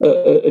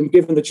and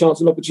given the chance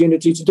and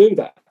opportunity to do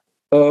that.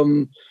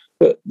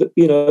 But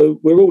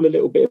we're all a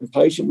little bit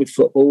impatient with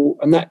football,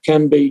 and that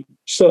can be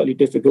certainly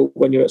difficult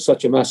when you're at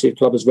such a massive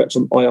club as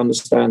Wrexham. I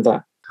understand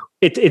that.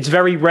 It's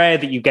very rare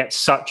that you get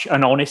such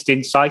an honest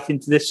insight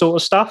into this sort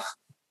of stuff,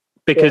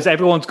 because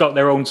everyone's got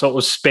their own sort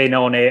of spin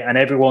on it, and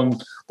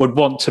everyone would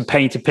want to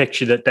paint a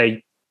picture that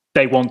they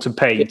want to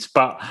paint.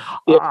 But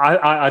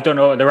I don't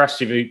know the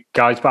rest of you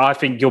guys, but I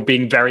think you're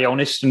being very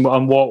honest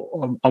on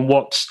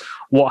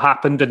what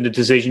happened and the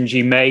decisions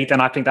you made,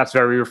 and I think that's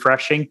very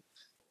refreshing.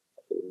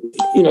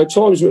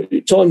 Times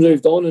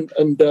moved on,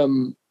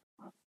 and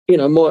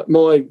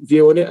my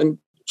view on it, and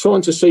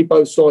trying to see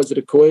both sides of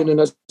the coin. And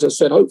as I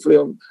said, hopefully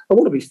I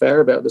want to be fair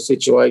about the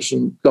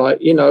situation.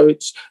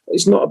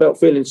 It's not about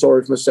feeling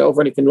sorry for myself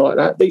or anything like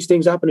that. These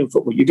things happen in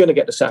football. You're going to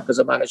get the sack as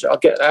a manager. I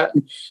get that.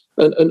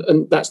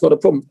 And that's not a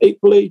problem.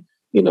 Equally,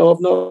 I've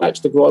no axe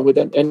to grind with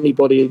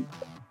anybody.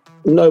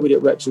 Nobody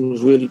at Wrexham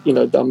has really,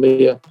 done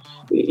me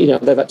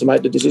they've had to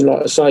make the decision,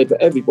 like I say,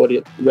 but everybody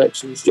at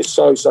Wrexham is just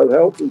so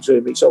helpful to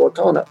me. So I've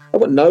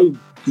got no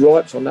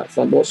gripes on that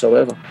front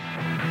whatsoever.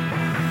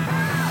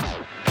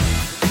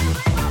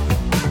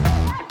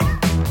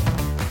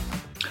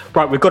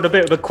 Right, we've got a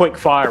bit of a quick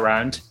fire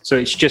round, so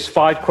it's just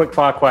 5 quick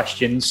fire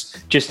questions,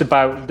 just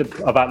about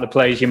the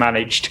players you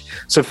managed.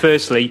 So,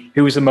 firstly,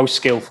 who was the most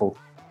skillful?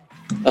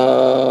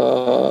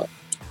 I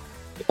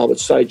would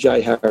say Jay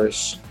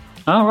Harris.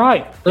 All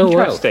right,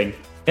 interesting.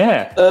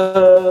 Yeah.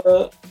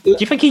 Do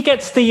you think he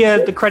gets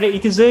the credit he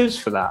deserves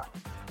for that?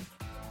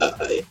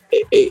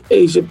 He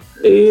is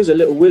a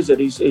little wizard.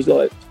 He's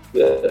like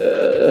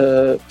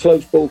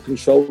close ball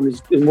control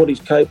in what he's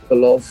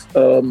capable of.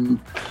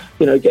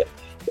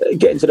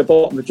 Getting to the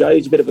bottom of Jay,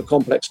 he's a bit of a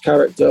complex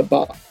character,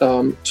 but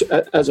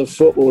as a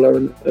footballer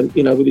and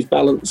with his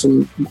balance,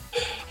 and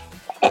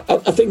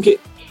I think you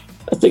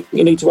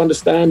need to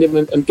understand him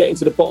and getting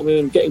to the bottom of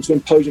him and getting to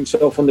impose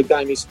himself on the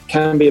game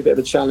can be a bit of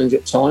a challenge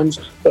at times.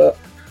 But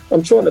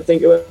I'm trying to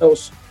think who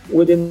else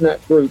within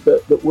that group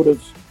that would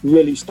have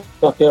really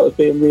stuck out as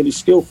being really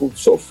skillful.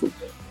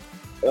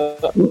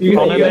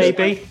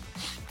 Maybe.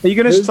 Are you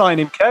going to sign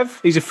him, Kev?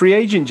 He's a free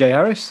agent, Jay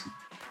Harris.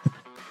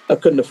 I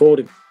couldn't afford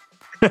him.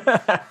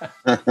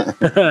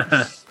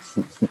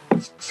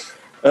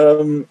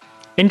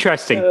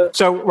 Interesting.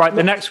 So, right,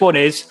 the next one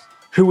is,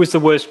 who was the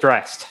worst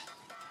dressed?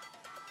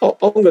 I'm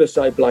going to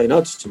say Blaine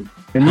Hudson.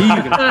 And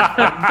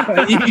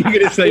you were going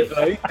to say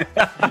Blaine.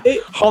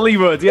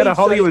 Hollywood. He had a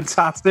Hollywood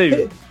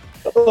tattoo.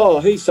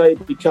 He said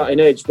he'd be cutting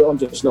edge, but I'm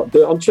just not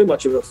doing it. I'm too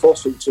much of a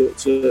fossil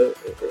to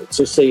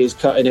see his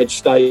cutting edge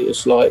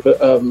status.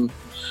 But I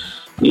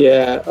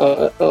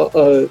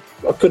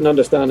couldn't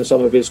understand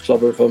some of his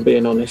clobber, if I'm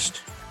being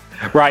honest.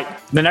 Right.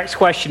 The next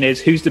question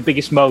is, who's the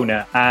biggest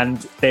moaner? And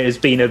there's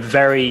been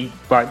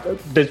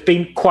there's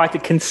been quite a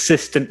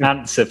consistent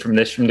answer from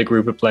the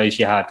group of players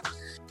you had.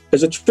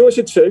 There's a choice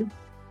of two.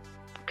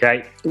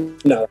 Okay.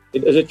 No,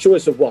 there's a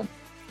choice of one.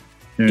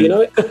 Do you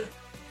know it?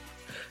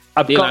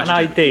 I've got an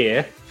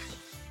idea.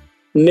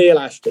 Neil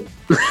Ashton.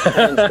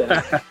 Hands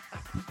down.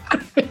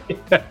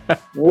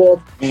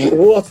 What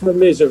a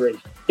misery.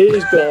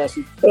 His glass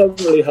is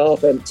permanently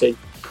half empty.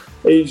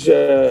 He's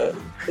a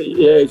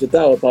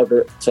dour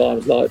bugger at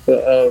times,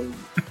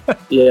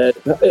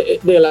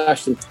 Neil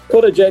Ashton.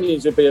 Connor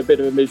Jennings would be a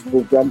bit of a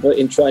miserable grumper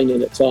in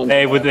training at times.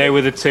 They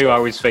were the two I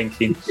was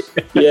thinking.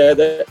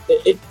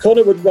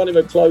 Connor would run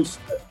him close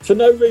for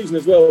no reason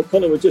as well.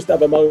 Connor would just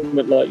have a moment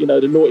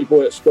the naughty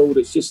boy at school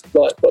that's just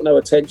got no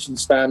attention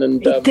span.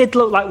 And he did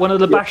look like one of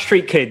the Bash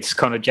Street kids,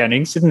 Connor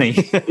Jennings, didn't he?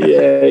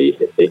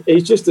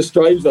 He's just a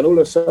strange one. All of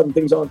a sudden,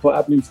 things aren't quite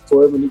happening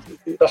for him, and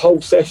the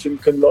whole session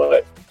can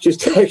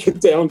just take a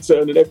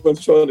downturn, and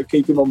everyone's trying to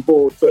keep him on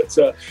board. But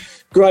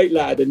great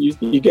lad, and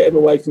you get him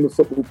away from the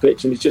football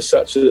pitch, and he's just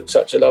such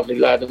a lovely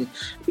lad. And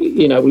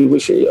we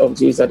wish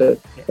obviously he's had a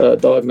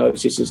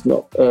diagnosis is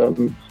not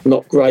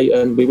great,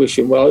 and we wish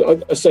him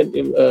well. I sent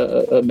him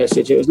a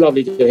message. It was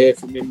lovely to hear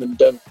from him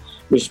and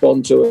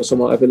respond to us and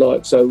whatever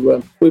like.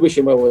 So we wish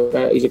him well with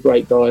that. He's a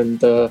great guy,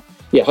 and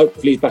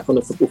hopefully he's back on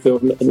the football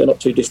field in the not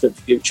too distant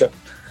future.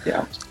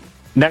 Yeah.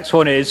 Next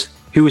one is,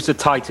 who was the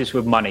tightest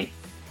with money?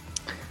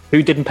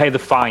 Who didn't pay the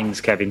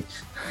fines, Kevin?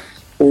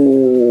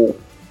 Oh,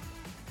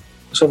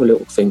 let's have a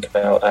little think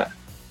about that.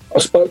 I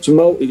spoke to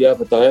Multi the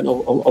other day, and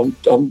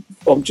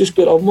I'm just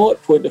good. I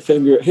might point the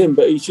finger at him,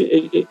 but he's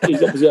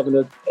obviously having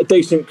a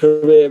decent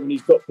career, and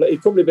he's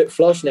probably a bit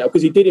flush now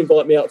because he did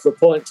invite me out for a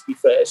pint. To be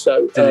fair,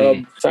 so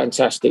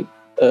fantastic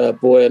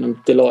boy, and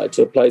I'm delighted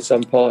to have played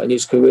some part in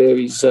his career.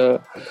 He's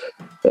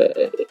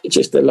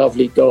just a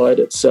lovely guy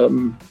that's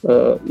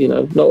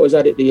not always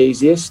had it the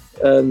easiest,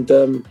 and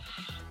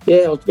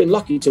I've been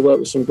lucky to work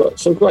with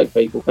some great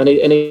people, and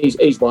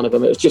he's one of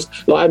them. It was just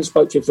I hadn't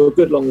spoken to him for a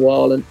good long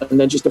while, and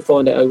then just to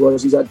find out who he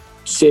was, he's had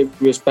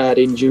serious bad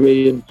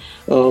injury, and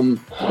he's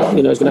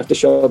going to have to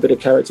show a bit of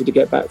character to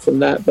get back from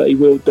that, but he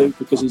will do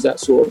because he's that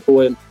sort of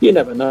boy, and you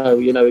never know.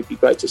 It'd be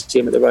great to see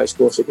him at the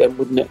racecourse again,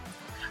 wouldn't it?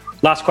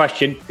 Last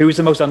question: who was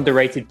the most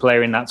underrated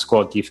player in that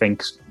squad? Do you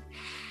think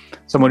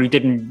someone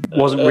who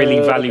wasn't really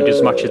valued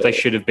as much as they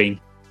should have been?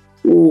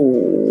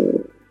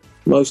 Ooh,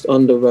 most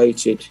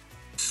underrated.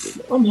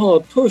 I'm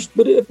hard pushed,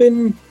 but it'd have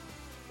been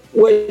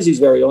Wes. He's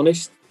very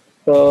honest,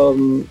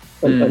 and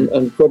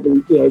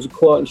probably he's a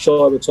quiet and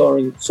shy,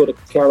 retiring sort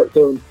of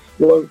character, and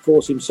won't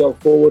force himself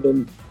forward,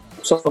 and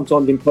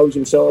sometimes impose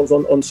himself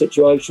on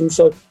situations.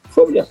 So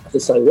probably have to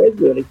say Wes,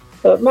 really.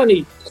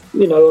 Manny,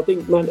 I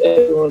think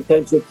everyone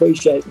came to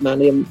appreciate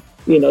Manny, and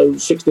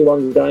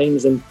 61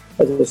 games, and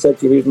as I said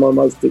to you, he was my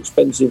most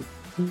expensive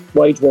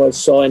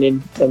wage-wise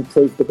signing, and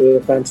proved to be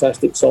a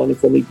fantastic signing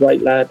for me.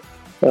 Great lad.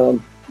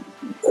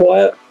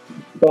 Quiet,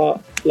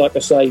 but like I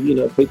say,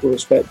 people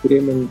respected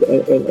him, and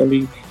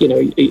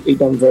he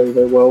done very,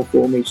 very well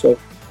for me. So,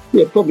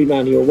 probably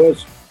Manny or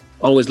Wes.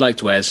 Always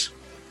liked Wes.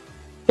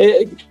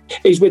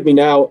 He's with me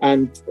now,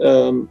 and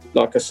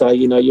like I say,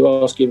 you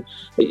ask him,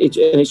 and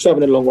he's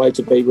travelling a long way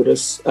to be with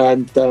us,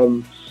 and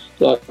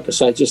like I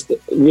say, just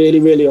really,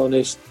 really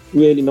honest,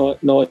 really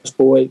nice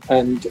boy,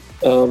 and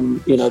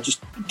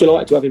just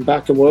delighted to have him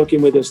back and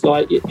working with us.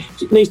 He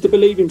needs to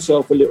believe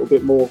himself a little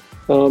bit more.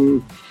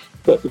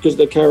 But because of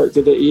the character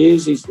that he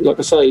is, he's like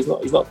I say, he's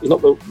not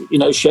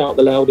shout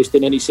the loudest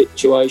in any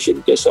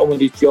situation. Gets on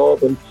with his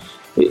job and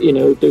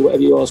do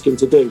whatever you ask him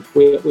to do.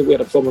 We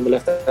had a problem on the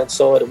left hand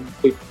side, and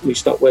we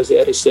stuck Wes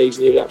ahead this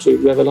season. He was an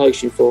absolute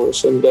revelation for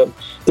us, and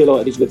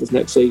delighted he's with us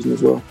next season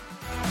as well.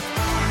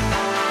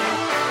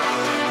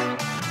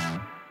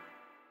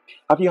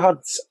 Have you had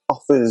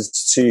offers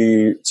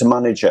to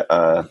manage at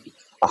a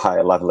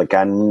higher level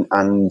again?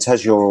 And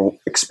has your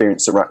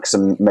experience at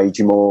Wrexham made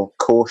you more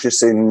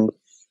cautious in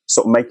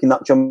sort of making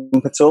that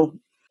jump at all?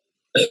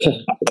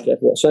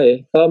 What I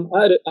say. I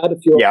had a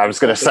few. Yeah, I was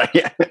going to say.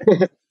 Yeah.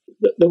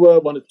 There were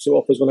one or two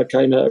offers when I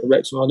came out of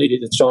Wrexham. I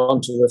needed the time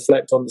to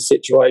reflect on the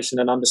situation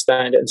and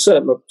understand it, and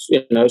certainly,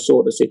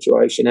 sort the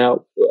situation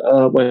out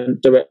when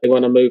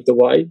I moved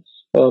away.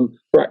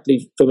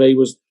 Brackley for me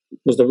was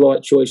the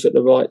right choice at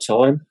the right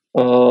time,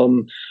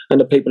 and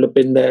the people have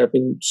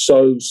been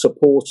so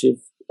supportive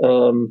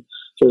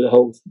through the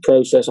whole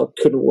process. I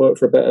couldn't work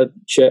for a better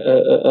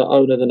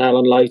owner than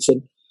Alan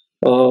Leighton.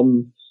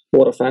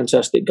 What a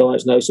fantastic guy!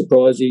 It's no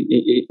surprise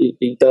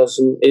he does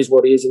and is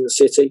what he is in the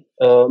city.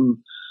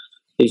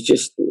 He's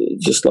just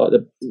like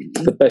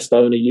the best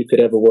owner you could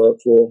ever work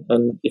for.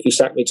 And if he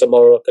sacked me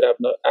tomorrow, I could have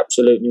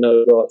absolutely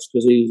no rights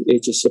because he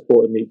just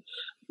supported me.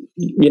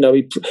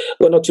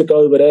 When I took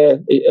over there,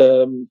 he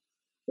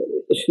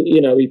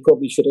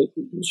probably should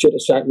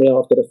have sacked me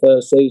after the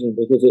first season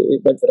because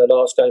it went for the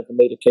last game for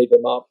me to keep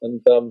him up.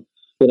 And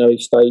he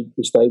stayed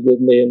with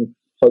me, and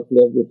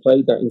hopefully I've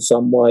replayed that in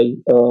some way.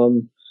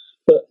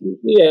 But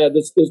yeah,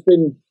 there's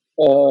been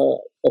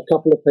a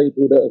couple of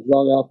people that have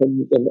rung up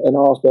and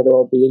asked whether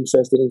I'd be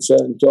interested in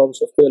certain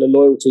jobs. I feel a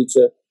loyalty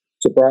to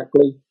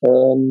Brackley.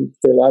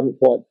 Feel I haven't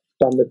quite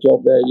done the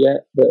job there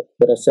yet that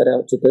I set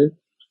out to do.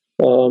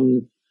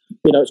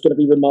 It's going to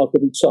be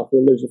remarkably tough.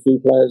 We'll lose a few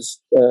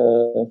players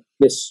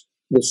this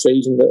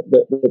season that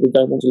we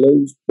don't want to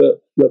lose.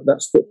 But look,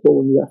 that's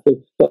football, and you have to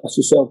dust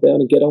yourself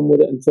down and get on with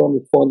it and try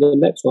and find the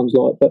next one's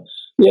like. But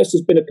yes,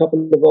 there's been a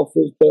couple of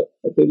offers, but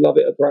I do love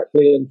it at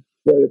Brackley and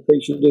very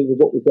appreciative of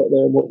what we've got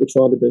there and what we're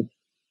trying to do.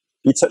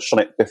 You touched on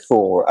it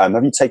before.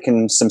 Have you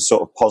taken some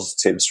sort of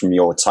positives from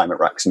your time at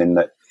Wrexham in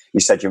that you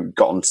said you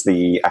got onto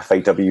the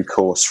FAW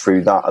course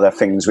through that? Are there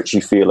things which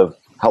you feel have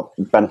helped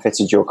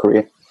benefited your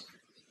career?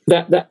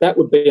 That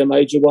would be a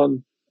major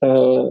one,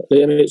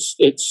 Liam. It's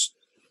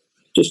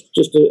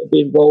just to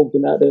be involved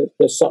in that.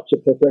 They're such a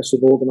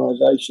progressive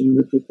organisation.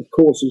 The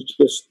course is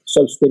just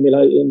so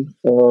stimulating.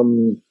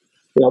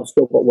 I've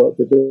still got work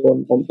to do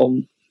on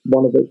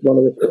one of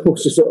the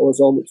courses that I was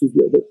on, which is a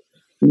little bit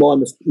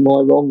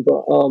my wrong.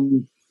 But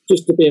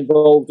just to be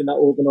involved in that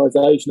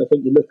organisation, I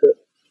think you look at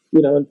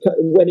and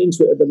went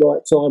into it at the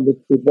right time with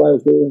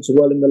Wales doing so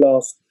well in the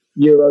last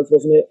Euros,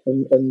 wasn't it?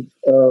 And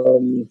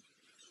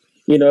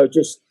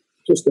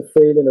just the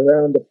feeling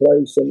around the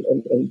place and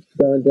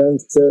going down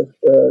to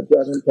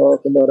Dragon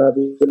Park and what have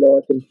you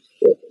like. And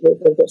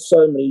they've got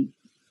so many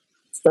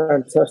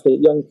fantastic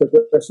young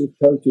progressive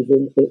coaches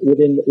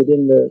within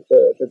the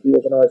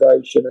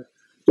organisation, and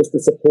just the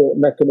support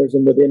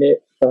mechanism within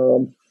it.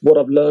 What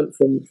I've learned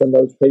from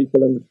those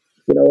people, and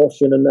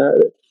Ossian and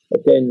that,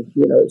 again,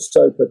 it's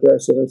so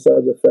progressive and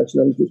so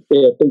refreshing. I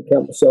do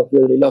count myself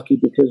really lucky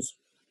because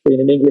being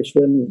an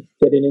Englishman,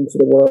 getting into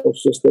the world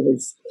system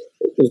is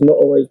not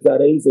always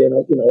that easy. And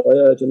I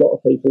urge a lot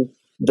of people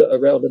that are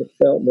around and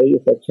about me,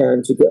 if they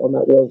can, to get on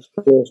that world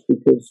course,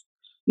 because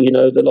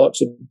the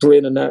likes of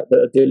Bryn and that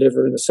are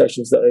delivering the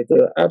sessions that they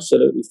do are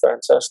absolutely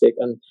fantastic.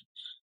 And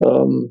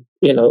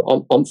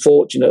I'm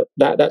fortunate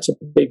that's a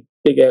big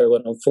area,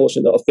 and I'm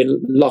fortunate that I've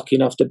been lucky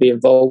enough to be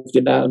involved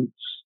in that and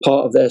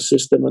part of their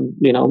system, and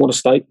I want to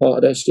stay part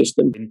of their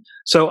system.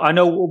 So I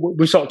know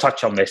we sort of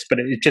touched on this, but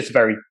it's just a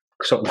very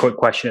sort of quick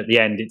question at the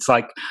end. It's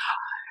like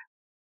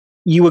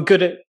you were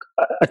good at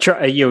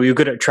you're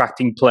good at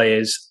attracting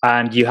players,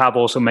 and you have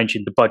also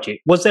mentioned the budget.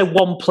 Was there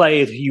one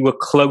player who you were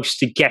close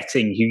to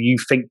getting who you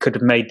think could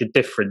have made the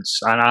difference,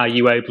 and are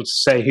you able to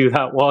say who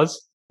that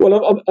was?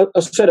 Well, I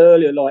said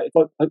earlier, like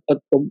if I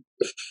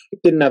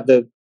didn't have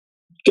the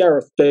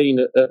Gareth Dean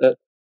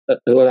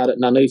who I had at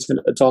Nuneaton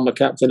at the time, my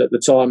captain at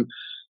the time.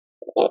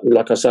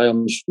 Like I say, I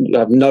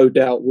have no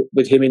doubt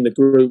with him in the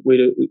group,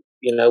 we'd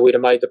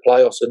have made the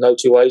playoffs. There's no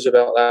two ways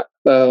about that.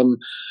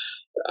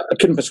 I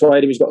couldn't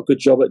persuade him. He's got a good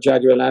job at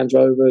Jaguar Land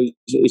Rover.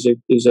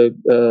 He's a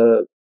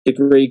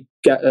degree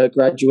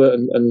graduate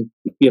and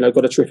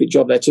got a terrific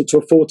job there. To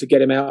afford to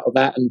get him out of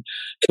that and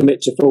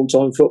commit to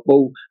full-time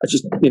football, I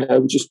didn't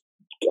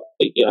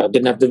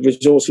have the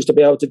resources to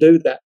be able to do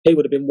that. He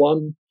would have been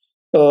one.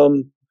 There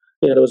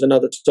was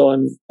another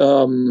time.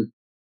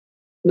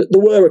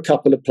 There were a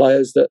couple of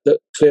players that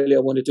clearly I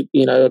wanted to,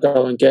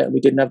 go and get, and we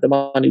didn't have the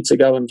money to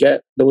go and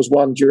get. There was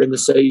one during the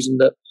season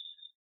that,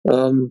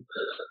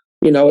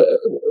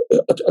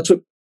 I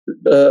took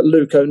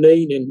Luke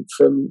O'Neill in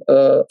from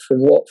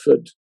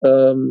Watford.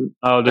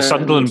 The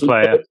Sunderland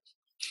player.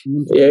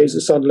 Yeah, he's a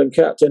Sunderland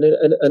captain,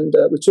 and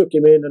we took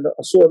him in, and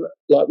I saw him,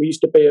 like we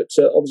used to be at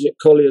opposite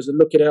Colliers and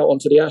looking out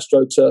onto the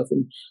AstroTurf,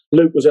 and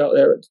Luke was out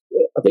there at,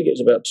 I think it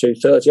was about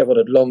 2:30. Everyone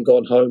had long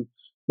gone home.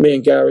 Me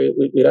and Gary,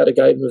 we had a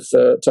game with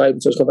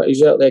Taven, so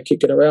he's out there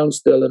kicking around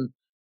still, and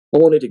I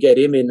wanted to get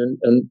him in,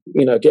 and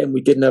again,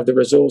 we didn't have the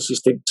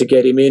resources to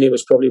get him in. It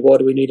was probably, why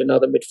do we need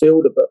another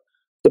midfielder? But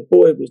the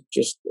boy was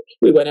just,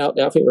 we went out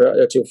there, I think we were out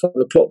there till 5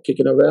 o'clock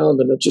kicking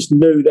around, and I just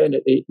knew then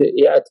that he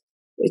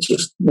it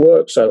just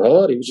worked so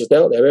hard. He was just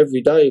out there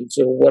every day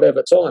until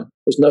whatever time.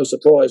 It's no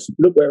surprise.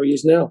 Look where he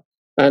is now.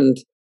 And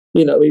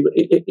he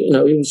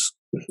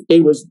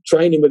was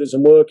training with us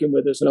and working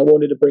with us, and I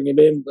wanted to bring him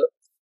in, but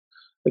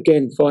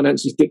again,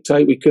 finances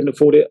dictate we couldn't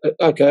afford it.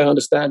 Okay, I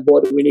understand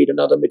why do we need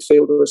another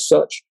midfielder as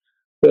such,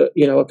 but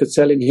I could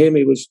tell in him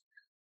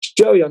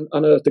Joey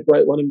unearthed a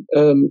great one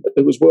who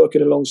was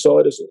working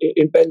alongside us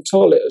in Ben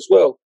Tollett as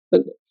well.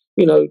 And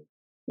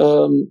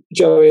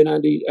Joey and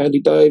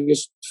Andy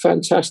Davis,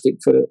 fantastic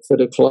for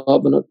the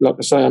club. And like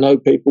I say, I know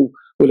people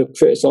will have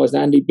criticised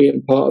Andy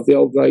being part of the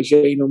old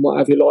regime and what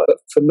have you like. But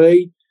for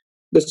me,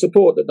 the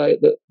support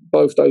that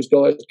both those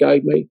guys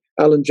gave me,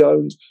 Alan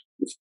Jones,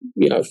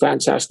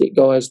 fantastic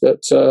guys.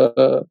 That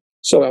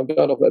sorry, I'm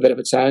going off a bit of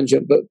a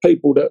tangent, but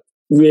people that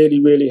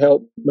really, really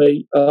helped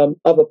me.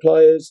 Other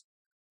players,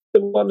 the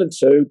 1 and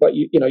 2, but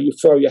you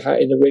throw your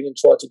hat in the ring and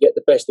try to get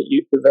the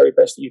very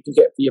best that you can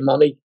get for your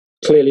money.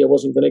 Clearly, I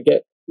wasn't going to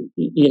get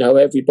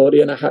everybody,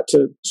 and I had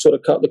to sort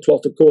of cut the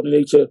cloth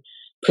accordingly to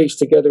piece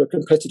together a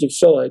competitive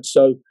side.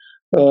 So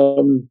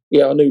I knew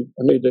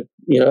that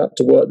I had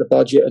to work the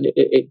budget, and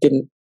it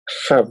didn't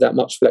have that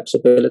much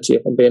flexibility,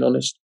 if I'm being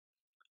honest.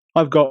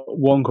 I've got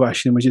one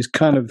question, which is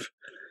kind of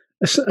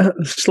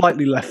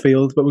slightly left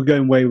field, but we're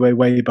going way, way,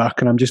 way back,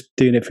 and I'm just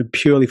doing it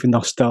purely for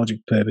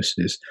nostalgic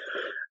purposes.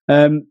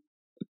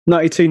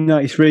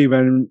 92-93,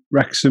 when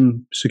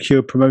Wrexham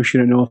secured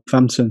promotion at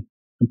Northampton.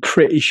 I'm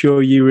pretty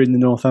sure you were in the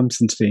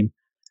Northampton team.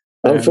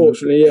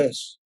 Unfortunately,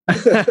 yes.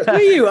 Were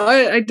you?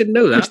 I didn't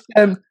know that.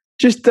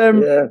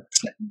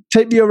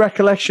 Take your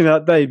recollection of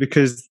that day,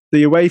 because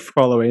the away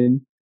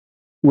following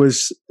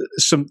was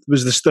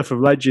the stuff of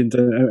legend,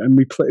 and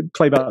we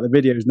play back the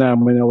videos now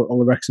when all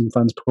the Wrexham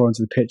fans pour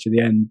onto the pitch at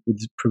the end with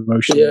the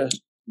promotion. Yeah.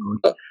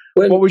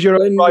 What was your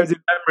overriding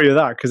memory of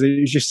that? Because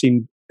it just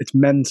seemed it's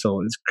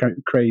mental. It's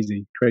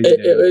crazy.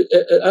 I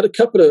had a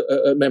couple of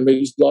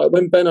memories, like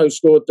when Benno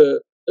scored the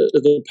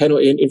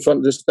penalty in front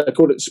of this. They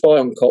called it the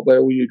Spion Cop, where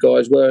all you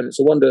guys were, and it's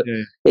a wonder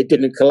it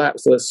didn't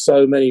collapse. There were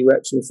so many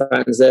Wrexham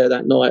fans there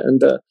that night,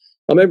 and I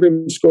remember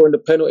him scoring the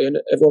penalty and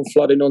everyone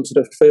flooding onto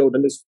the field,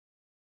 and this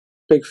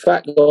big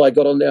fat guy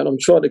got on there, and I'm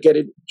trying to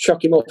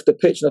chuck him off the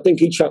pitch, and I think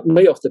he chucked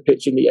me off the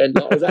pitch in the end.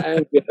 I was that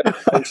angry about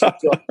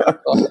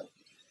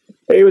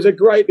he was a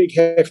great big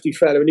hefty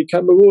fella, and he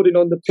came marauding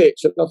on the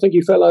pitch, and I think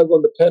he fell over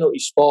on the penalty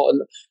spot,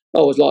 and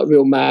I was like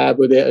real mad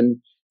with it, and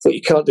thought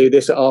you can't do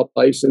this at our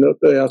place, and I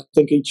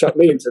think he chucked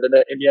me into the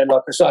net in the end,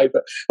 like I say.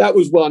 But that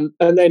was one,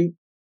 and then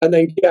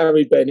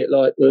Gary Bennett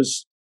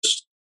was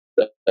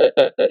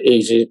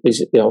he's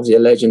obviously a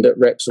legend at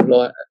Wrexham.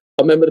 Like,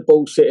 I remember the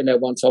ball sitting there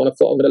one time, and I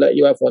thought, I'm going to let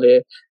you have one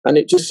here, and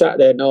it just sat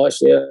there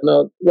nicely, and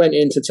I went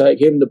in to take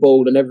him the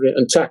ball and everything,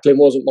 and tackling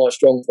wasn't my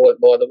strong point,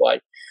 by the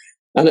way.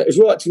 And it was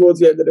right towards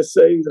the end of the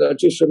season. I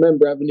just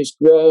remember having this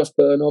grass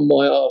burn on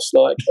my arse,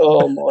 like,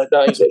 oh my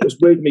days. It was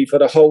with me for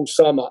the whole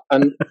summer.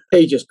 And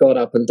he just got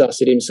up and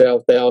dusted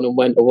himself down and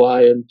went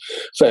away. And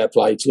fair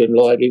play to him.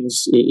 Like, he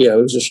was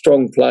a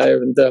strong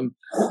player. And I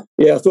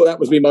thought that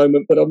was my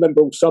moment. But I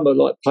remember all summer,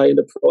 like, paying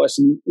the price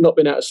and not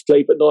being able to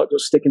sleep at night,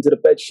 just sticking to the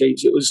bed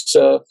sheets. It was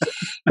a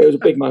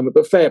big moment.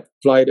 But fair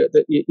play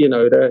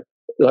that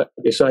like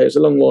you say, it's a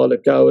long while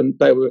ago, and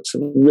they were a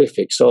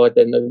terrific side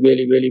then. They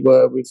really, really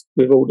were, with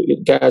all the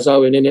Gaz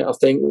Owen in it, I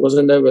think,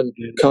 wasn't there? And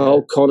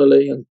Carl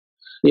Connolly, and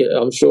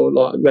I'm sure,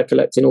 like,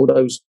 recollecting all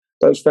those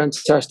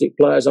fantastic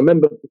players. I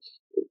remember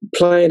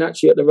playing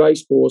actually at the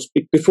racecourse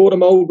before the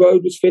Mould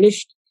Road was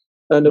finished,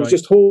 and there was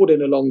just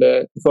hoarding along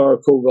there, if I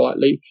recall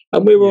rightly.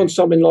 And we were on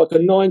something like a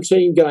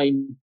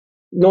 19-game.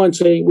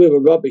 We were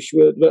rubbish.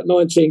 We were about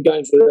 19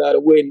 games without a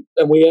win,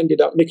 and we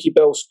ended up Mickey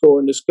Bell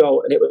scoring this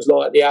goal, and it was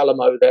like the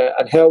Alamo there.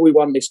 And how we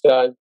won this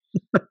game,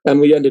 and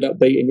we ended up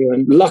beating you.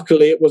 And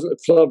luckily, it wasn't a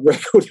club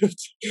record of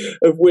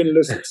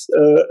winless of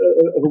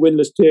a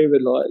winless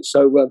period. Like,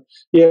 so,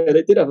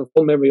 they did have a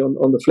fond memory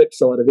on the flip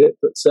side of it.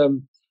 But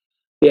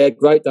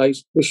great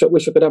days. Wish I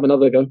could have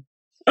another go.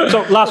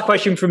 So, last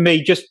question from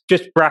me, just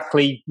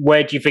Brackley,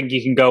 where do you think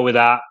you can go with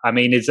that? I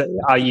mean, do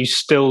you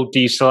still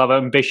have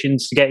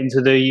ambitions to get into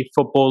the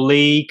Football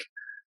League?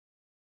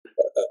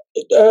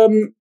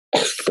 The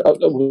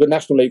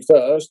National League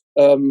first,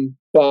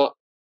 but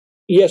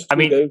yes,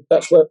 we do.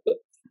 That's where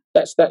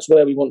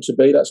we want to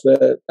be. That's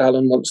where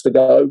Alan wants to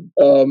go.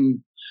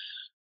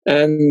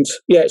 And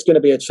it's going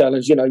to be a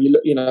challenge.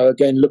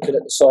 Again, looking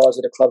at the size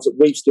of the clubs that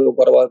we've still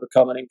got to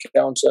overcome and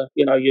encounter.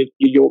 Your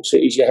York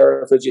Cities, your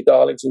Herefords, your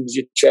Darlingtons,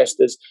 your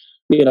Chesters.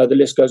 The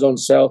list goes on.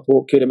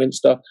 Southport,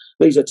 Kidderminster.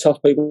 These are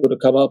tough people to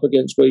come up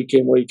against week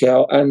in, week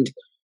out. And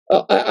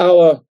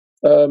our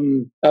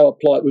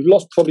plight. We've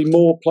lost probably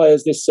more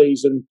players this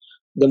season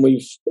than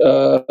we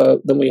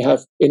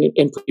have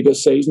in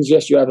previous seasons.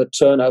 Yes, you have a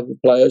turnover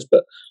of players,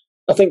 but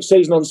I think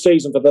season on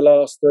season for the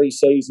last 3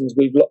 seasons,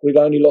 we've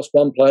only lost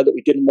one player that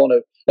we didn't want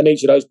to, and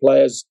each of those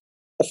players,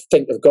 I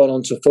think, have gone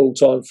on to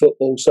full-time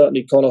football.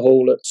 Certainly Connor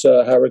Hall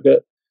at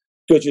Harrogate.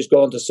 Goodger's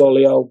gone to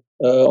Solihull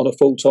on a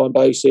full-time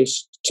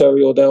basis.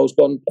 Terry Ordell's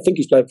gone. I think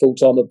he's playing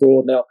full-time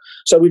abroad now.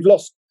 So we've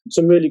lost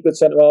some really good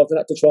centre-halves and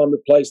had to try and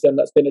replace them.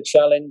 That's been a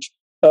challenge.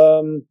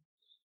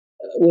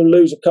 We'll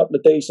lose a couple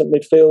of decent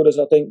midfielders,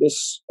 I think,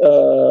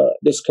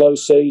 this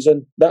close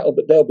season. There'll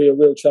be a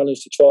real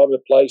challenge to try and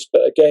replace.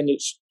 But again,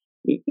 it's,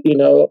 you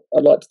know,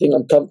 I'd like to think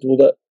I'm comfortable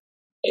that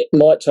it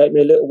might take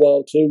me a little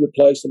while to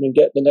replace them and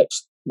get the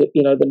next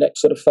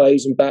sort of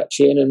phase and batch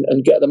in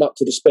and get them up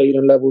to the speed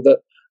and level that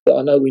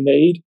I know we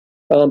need.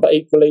 But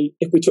equally,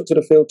 if we took to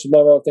the field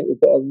tomorrow, I think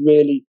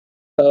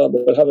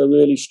we'll have a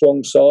really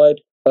strong side.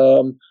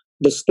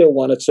 There's still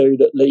one or two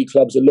that league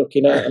clubs are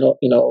looking at, and I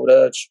would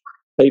urge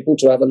people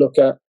to have a look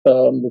at.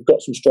 We've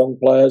got some strong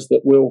players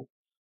that will,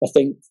 I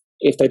think,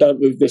 if they don't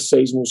move this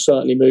season, will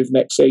certainly move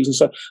next season.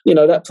 So, you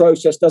know, that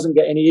process doesn't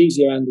get any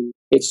easier, Andy.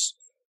 It's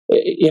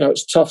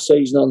tough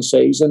season on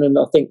season, and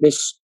I think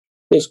this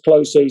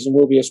close season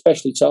will be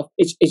especially tough.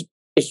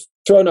 It's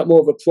thrown up more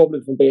of a problem,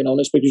 if I'm being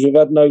honest, because we've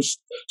had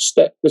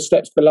the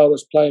steps below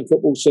us playing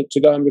football to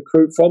go and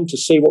recruit from to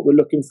see what we're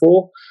looking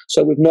for.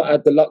 So we've not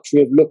had the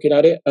luxury of looking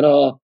at it, and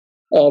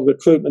our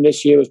recruitment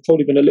this year has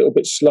probably been a little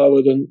bit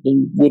slower than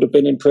would have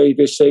been in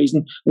previous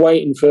season,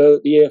 waiting for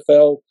the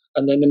EFL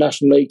and then the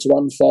National League to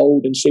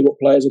unfold and see what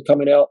players are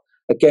coming out.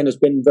 Again, has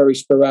been very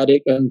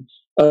sporadic and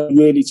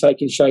really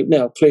taking shape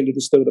now. Clearly,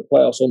 there's still the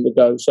playoffs on the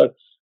go. So,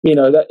 you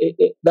know,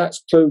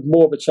 that's proved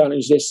more of a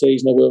challenge this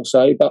season, I will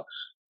say. But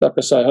like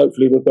I say,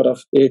 hopefully we've got our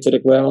ear to the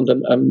ground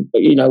and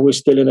you know, we're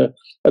still in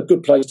a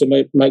good place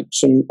to make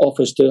some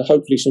offers to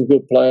hopefully some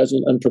good players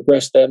and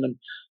progress them and,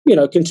 you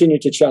know, continue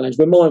to challenge.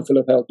 We're mindful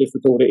of how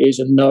difficult it is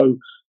and know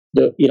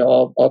that, you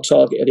know, our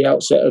target at the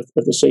outset of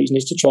the season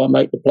is to try and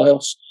make the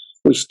playoffs.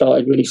 We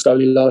started really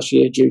slowly last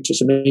year due to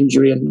some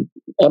injury, and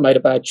I made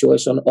a bad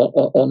choice on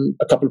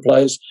a couple of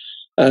players,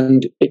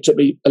 and it took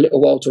me a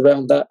little while to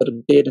round that, but I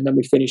did, and then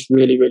we finished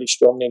really, really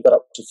strongly and got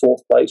up to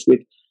fourth place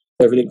with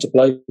everything to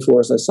play for,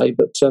 as they say.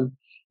 But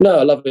no,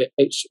 I love it.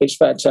 It's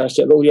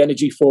fantastic. All the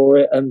energy for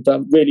it, and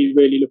really,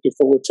 really looking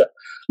forward to.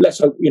 Let's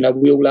hope, you know,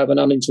 we all have an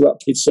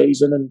uninterrupted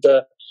season, and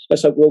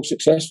let's hope we're all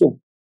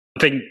successful.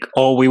 I think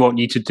all we want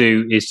you to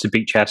do is to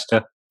beat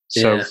Chester.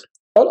 So. Yeah.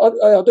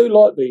 I do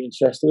like beating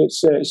Chester.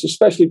 It's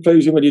especially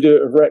pleasing when you do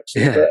it with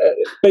Wrexham. Yeah. But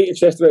beating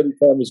Chester every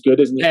time is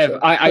good, isn't it? Yeah,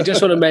 I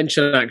just want to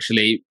mention,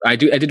 actually, I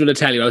did want to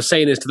tell you, I was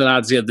saying this to the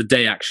lads the other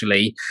day,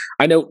 actually.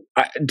 I know,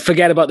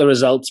 forget about the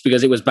results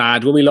because it was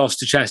bad. When we lost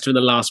to Chester in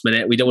the last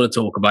minute, we don't want to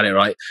talk about it,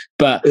 right?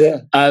 But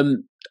yeah.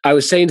 I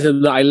was saying to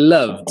them that I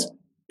loved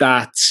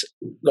that,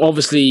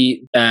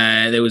 obviously,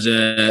 there was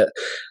a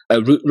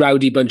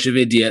rowdy bunch of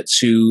idiots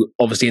who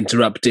obviously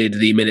interrupted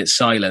the minute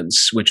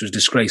silence, which was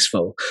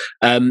disgraceful.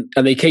 And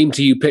they came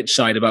to you pitch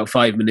side about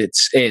 5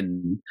 minutes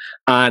in,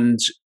 and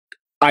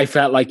I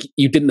felt like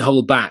you didn't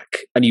hold back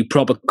and you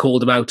proper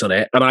called them out on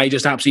it. And I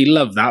just absolutely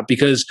love that,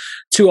 because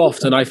too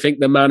often I think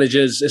the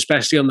managers,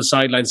 especially on the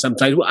sideline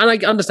sometimes, and I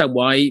understand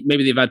why,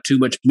 maybe they've had too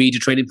much media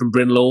training from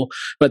Brynlaw,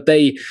 but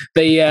they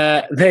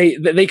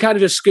kind of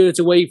just skirt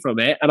away from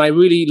it. And I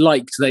really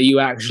liked that you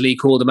actually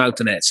called them out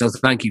on it. So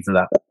thank you for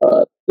that.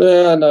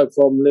 Yeah, no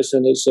problem.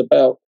 Listen, it's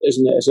about,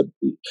 isn't it?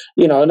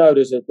 You know, I know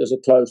there's a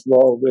close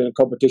rivalry and a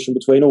competition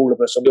between all of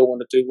us, and we all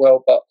want to do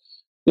well, but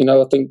you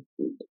know, I think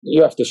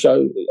you have to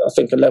show, I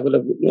think, a level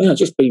of, you know,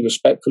 just be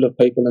respectful of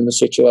people in the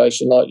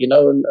situation, like, you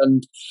know,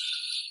 and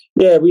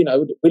yeah, we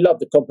know we love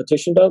the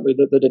competition, don't we?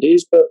 That it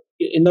is, but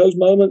in those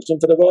moments and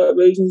for the right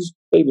reasons,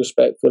 be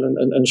respectful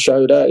and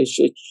show that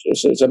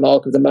it's a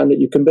mark of the man that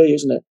you can be,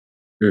 isn't it?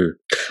 Mm.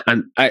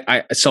 And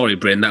I sorry,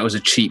 Bryn, that was a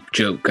cheap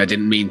joke. I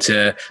didn't mean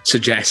to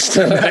suggest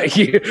that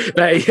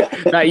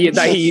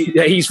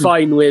he's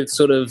fine with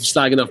sort of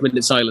slagging off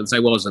minute silence. I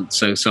wasn't,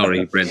 so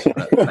sorry, Bryn.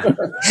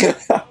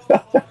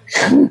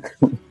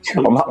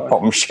 On that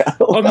bombshell.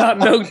 On that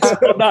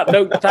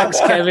note, thanks,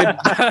 Kevin.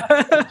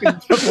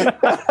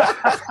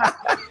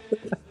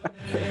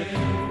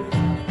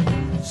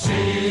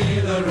 See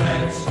the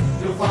Reds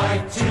to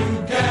fight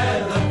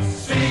together,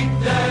 speak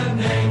their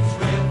names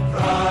with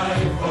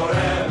pride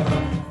forever,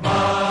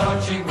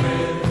 marching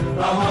with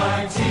a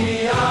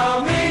mighty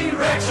army.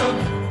 Wrexham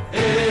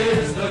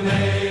is the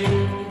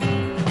name,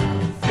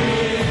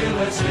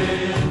 fearless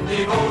in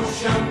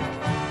devotion.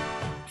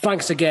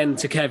 Thanks again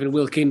to Kevin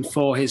Wilkin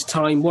for his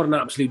time. What an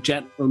absolute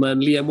gentleman.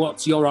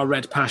 Liam, you're our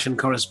Red Passion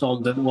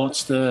correspondent.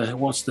 What's the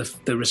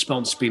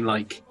response been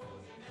like?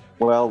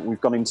 Well, we've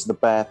gone into the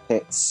bear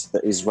pits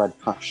that is Red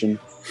Passion,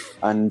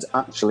 and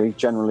actually,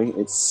 generally,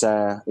 it's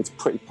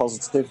pretty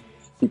positive.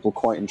 People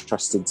quite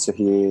interested to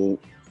hear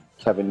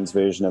Kevin's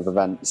version of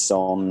events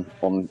on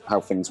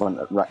how things went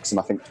at Wrexham.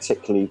 I think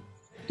particularly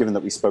given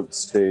that we spoke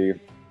to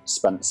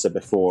Spencer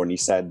before, and he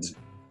said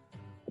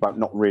about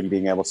not really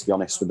being able to be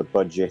honest with the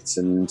budget,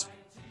 and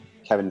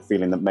Kevin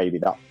feeling that maybe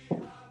that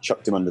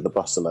chucked him under the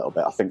bus a little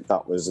bit. I think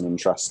that was an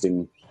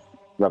interesting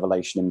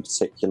revelation in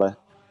particular.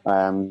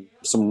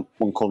 Someone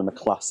called him a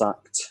class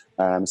act.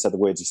 Said the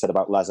words he said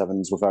about Les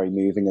Evans were very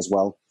moving as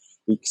well,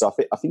 because I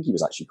think he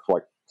was actually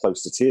quite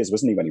close to tears,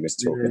 wasn't he, when he was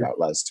talking about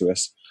Les to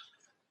us.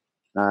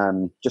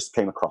 Just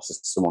came across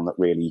as someone that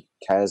really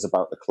cares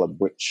about the club,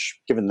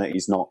 which, given that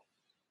he's not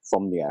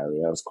from the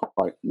area, I was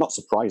quite not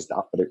surprised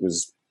at, but it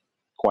was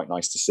quite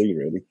nice to see,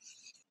 really.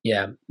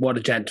 Yeah, what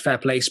a gent. Fair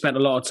play. Spent a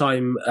lot of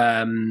time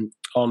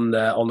on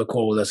the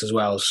call with us as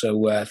well.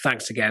 So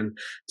thanks again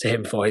to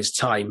him for his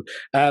time.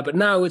 But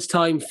now it's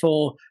time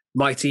for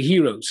Mighty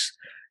Heroes.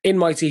 In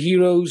Mighty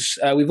Heroes,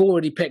 we've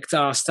already picked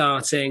our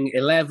starting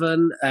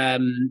 11,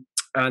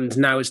 and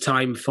now it's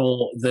time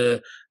for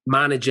the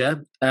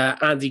manager.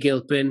 Andy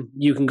Gilpin,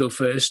 you can go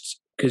first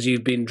because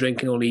you've been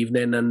drinking all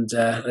evening, and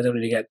I don't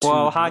really get too...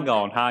 Well, hang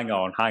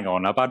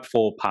on. I've had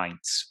 4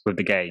 pints with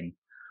the game.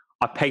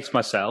 I paced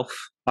myself.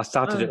 I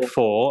started at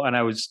 4 and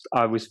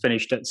I was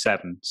finished at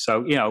 7.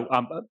 So,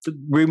 the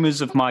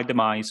rumours of my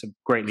demise have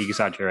greatly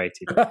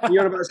exaggerated.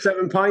 You're on about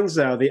 7 pints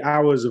now, the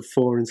hours of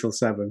 4 until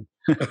 7.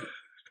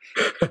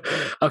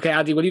 Okay,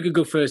 Andy, well, you could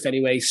go first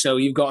anyway. So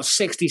you've got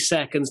 60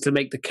 seconds to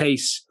make the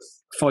case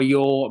for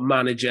your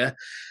manager.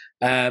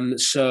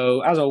 So,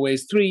 as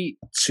always, 3,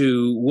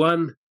 2,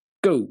 1,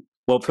 go.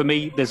 Well, for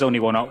me, there's only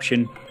one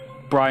option.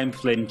 Brian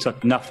Flynn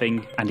took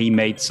nothing and he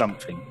made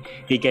something.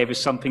 He gave us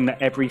something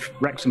that every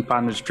Wrexham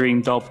fan has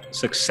dreamed of,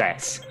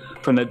 success.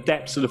 From the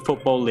depths of the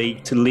Football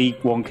League to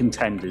League One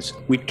contenders.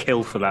 We'd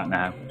kill for that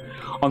now.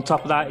 On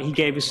top of that, he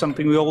gave us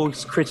something we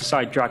always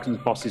criticised Dragons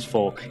bosses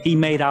for. He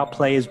made our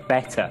players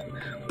better.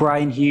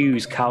 Brian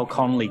Hughes, Carl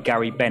Connolly,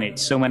 Gary Bennett,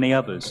 so many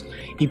others.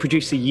 He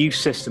produced a youth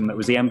system that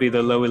was the envy of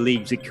the lower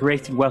leagues. It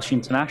created Welsh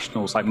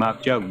internationals like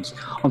Mark Jones.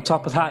 On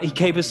top of that, he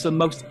gave us the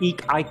most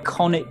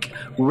iconic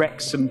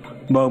Wrexham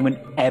moment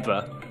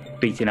ever,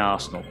 beating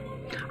Arsenal.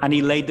 And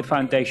he laid the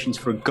foundations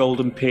for a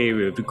golden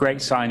period with great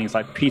signings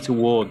like Peter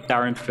Ward,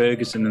 Darren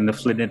Ferguson and the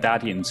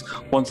Flinnadadians.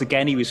 Once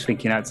again, he was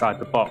thinking outside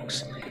the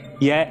box.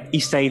 Yeah, he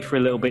stayed for a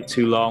little bit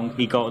too long.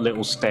 He got a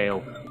little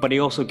stale. But he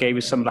also gave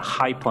us some of the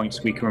high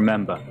points we can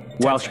remember.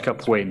 Welsh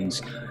Cup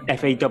wins,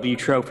 FAW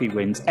Trophy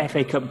wins,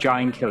 FA Cup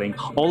giant killing,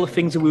 all the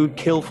things that we would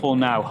kill for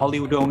now,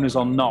 Hollywood owners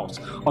or not.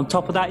 On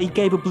top of that, he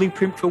gave a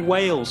blueprint for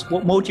Wales.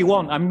 What more do you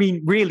want? I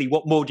mean, really,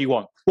 what more do you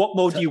want? What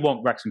more do you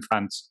want, Wrexham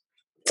fans?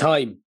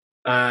 Time.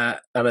 And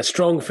a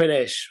strong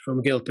finish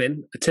from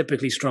Gilpin, a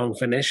typically strong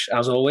finish,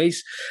 as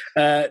always.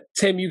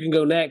 Tim, you can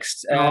go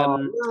next.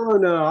 No,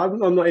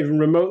 I'm not even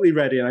remotely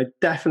ready, and I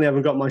definitely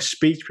haven't got my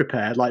speech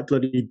prepared like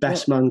bloody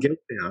best man Gilpin.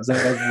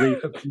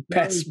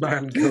 Best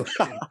man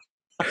Gilpin.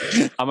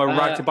 I'm a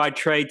writer by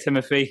trade,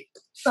 Timothy.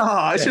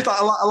 It's just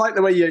I like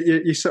the way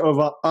you sort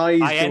of eyes.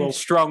 I end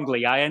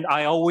strongly.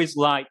 I always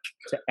like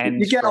to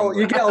end. You get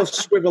all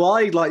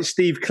swivel-eyed like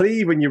Steve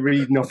Cleve when you're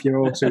reading off your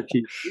auto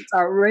key. It's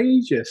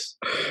outrageous.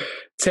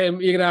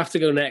 Tim, you're gonna have to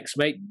go next,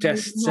 mate.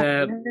 Just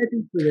I'm not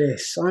ready for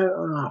this.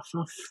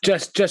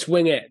 Just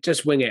wing it.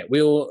 Just wing it.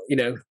 We all,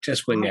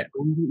 just wing it.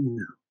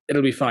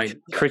 It'll be fine.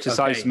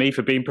 Criticise me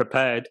for being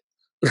prepared.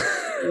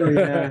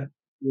 Yeah.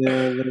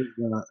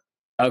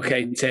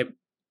 Okay, Tim.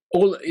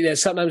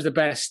 Sometimes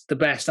the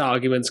best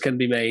arguments can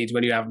be made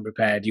when you haven't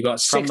prepared. You got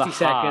 60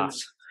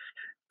 seconds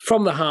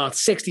from the heart,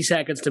 60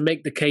 seconds to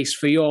make the case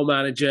for your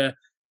manager.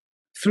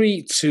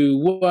 3, 2,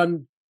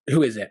 1.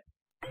 Who is it?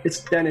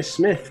 It's Dennis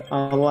Smith,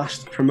 our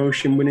last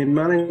promotion-winning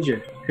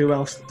manager. Who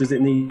else does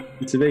it need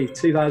to be?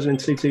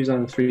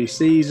 2002-2003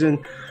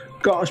 season,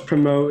 got us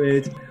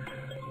promoted.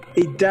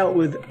 He dealt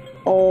with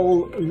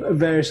all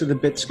various other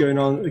bits going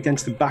on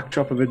against the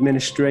backdrop of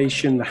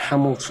administration, the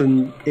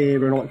Hamilton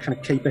era and all that kind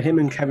of caper. Him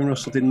and Kevin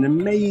Russell did an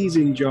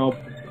amazing job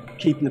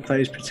keeping the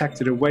players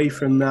protected away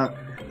from that.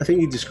 I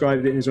think he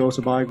described it in his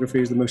autobiography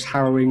as the most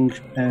harrowing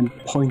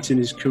point in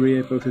his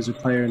career, both as a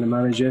player and a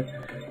manager.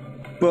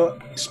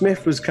 But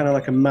Smith was kind of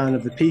like a man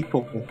of the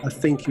people. I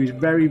think he was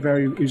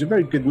he was a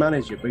very good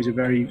manager, but he's a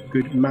very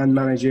good man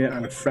manager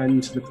and a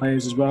friend to the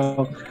players as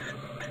well.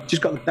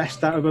 Just got the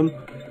best out of them.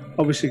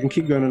 Obviously, can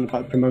keep going on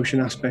about the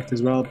promotion aspect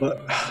as well, but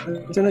I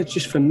don't know,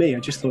 just for me, I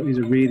just thought he was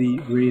a really,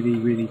 really,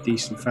 really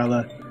decent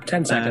fella.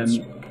 10 seconds.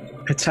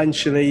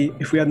 Potentially,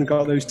 if we hadn't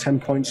got those 10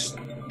 points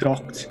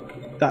docked,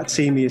 that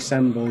team he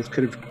assembled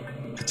could have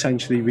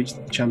potentially reached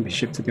the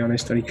championship, to be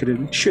honest, and he could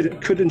and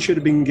should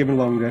have been given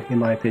longer, in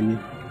my opinion.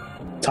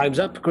 Time's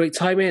up. Great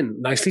time in.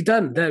 Nicely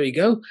done. There we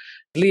go.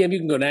 Liam, you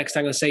can go next.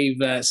 I'm going to save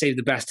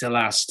the best till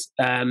last.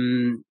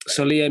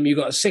 So, Liam, you've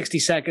got 60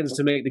 seconds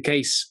to make the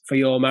case for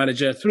your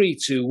manager. 3,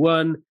 2,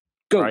 1,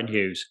 go. Brian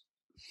Hughes.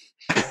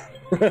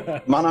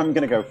 Man I'm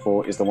going to go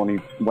for is the one who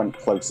went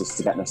closest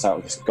to getting us out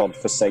of this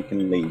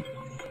godforsaken league.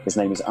 His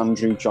name is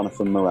Andrew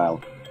Jonathan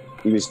Morrell.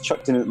 He was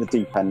chucked in at the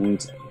deep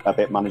end a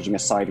bit, managing a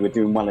side who were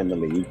doing well in the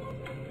league.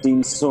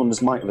 Dean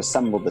Saunders might have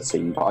assembled the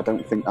team, but I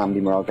don't think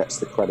Andy Morrell gets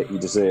the credit he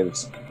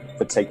deserves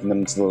for taking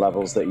them to the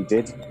levels that he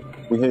did.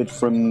 We heard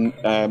from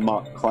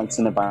Mark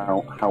Clayton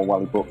about how well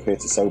he brought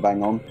Curtis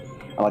Obeng on,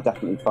 and I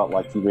definitely felt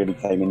like he really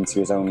came into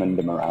his own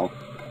under Morrell.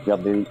 He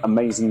had the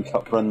amazing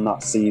cup run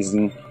that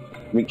season,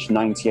 reached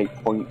 98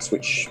 points,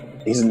 which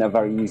isn't a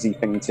very easy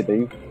thing to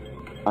do.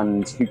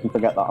 And who can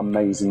forget that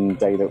amazing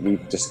day that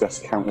we've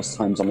discussed countless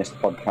times on this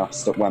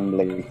podcast at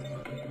Wembley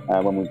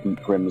when we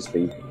beat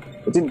Grimsby.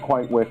 It didn't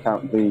quite work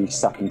out the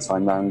second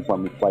time round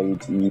when we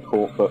played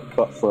Newport,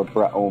 but for a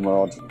Brett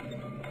Ormerod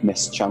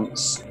missed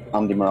chance,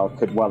 Andy Morrell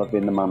could well have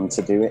been the man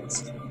to do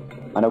it.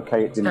 And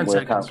okay, it didn't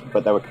work out,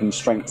 but there were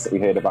constraints that we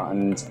heard about,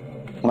 and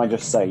Can I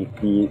just say,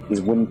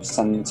 his win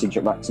percentage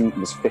at Wrexham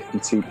was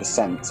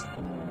 52%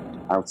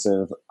 out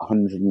of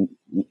 100.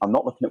 I'm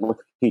not looking at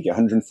Wikipedia.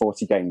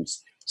 140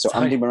 games. So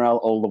Andy Morrell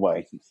all the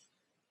way.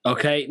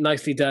 Okay,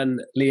 nicely done,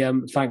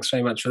 Liam. Thanks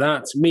very much for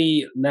that.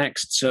 Me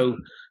next. So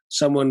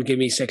someone give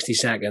me 60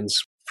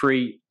 seconds.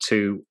 3,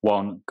 2,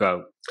 1,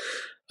 go.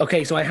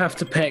 Okay, so I have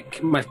to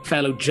pick my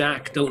fellow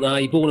Jack, don't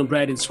I? Born and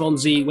bred in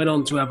Swansea, went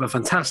on to have a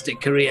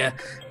fantastic career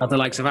at the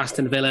likes of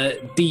Aston Villa.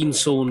 Dean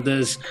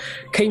Saunders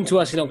came to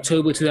us in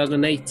October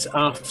 2008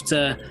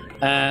 after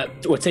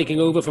we're taking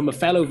over from a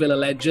fellow Villa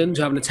legend,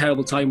 having a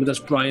terrible time with us,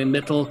 Brian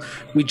Little.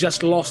 We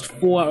just lost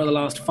 4 out of the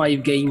last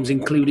 5 games,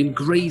 including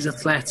Grays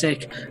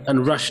Athletic and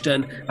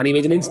Rushden, and he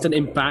made an instant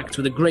impact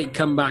with a great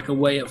comeback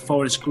away at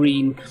Forest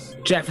Green.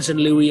 Jefferson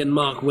Louis and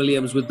Mark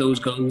Williams with those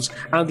goals.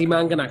 Andy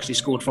Mangan actually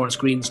scored Forest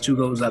Green's 2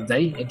 goals that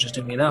day,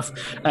 interestingly enough.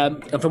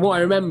 And from what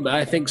I remember,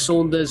 I think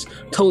Saunders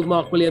told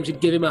Mark Williams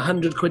he'd give him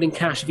 £100 in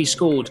cash if he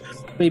scored.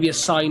 Maybe a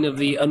sign of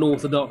the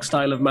unorthodox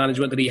style of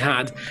management that he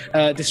had.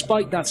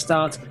 Despite that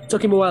start,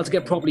 took him a while to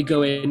get properly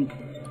going.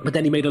 But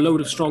then he made a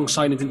load of strong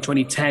signings in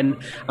 2010,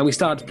 and we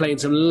started playing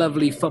some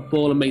lovely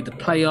football and made the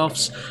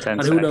playoffs.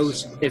 And who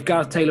knows, if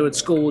Gareth Taylor had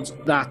scored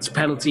that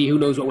penalty, who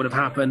knows what would have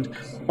happened.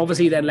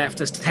 Obviously, he then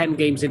left us 10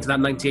 games into that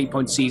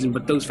 98-point season,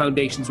 but those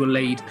foundations were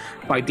laid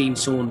by Dean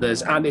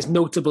Saunders. And it's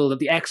notable that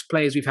the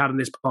ex-players we've had on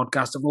this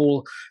podcast have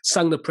all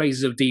sung the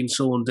praises of Dean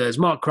Saunders.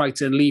 Mark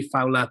Crichton, Lee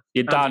Fowler.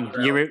 You're done.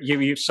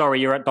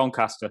 You're at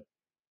Doncaster.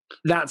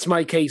 That's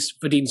my case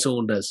for Dean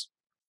Saunders.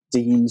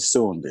 Dean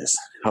Saunders.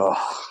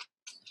 Oh.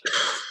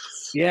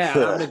 Yeah,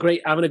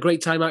 having a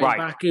great time out in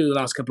Baku the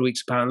last couple of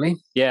weeks, apparently.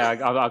 Yeah,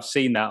 I've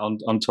seen that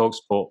on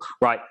TalkSport.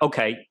 Right,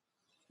 okay.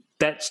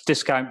 Let's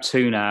discount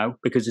 2 now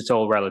because it's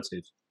all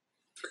relative.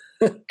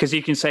 Because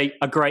you can say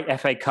a great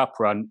FA Cup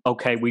run.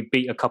 Okay, we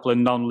beat a couple of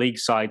non-league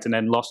sides and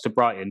then lost to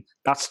Brighton.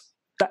 That's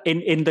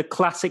in the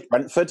classic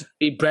Brentford.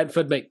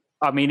 Brentford, mate.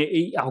 I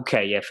mean,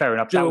 okay, yeah, fair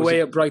enough. Drew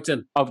away at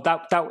Brighton. Oh,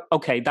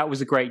 that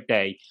was a great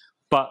day.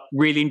 But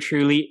really and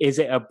truly, is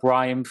it a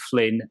Brian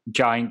Flynn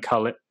giant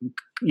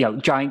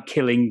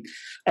killing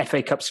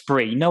FA Cup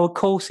spree? No, of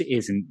course it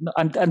isn't.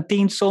 And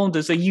Dean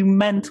Saunders, are you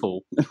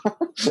mental?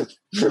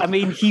 I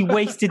mean, he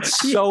wasted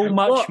so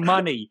much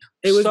money.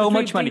 It was so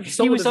much money.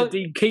 He was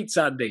Dean Keats,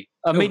 Andy.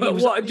 I mean,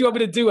 what do you want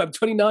me to do? I'm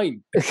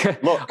 29.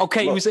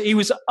 He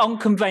was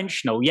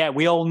unconventional. Yeah,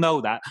 we all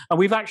know that. And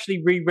we've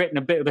actually rewritten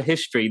a bit of the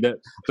history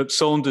that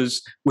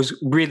Saunders was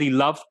really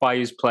loved by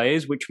his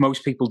players, which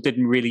most people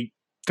didn't really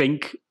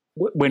think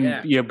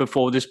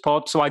before this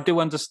pod. So I do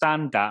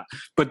understand that.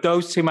 But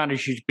those 2 managers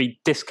should be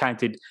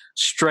discounted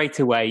straight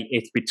away.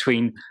 It's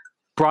between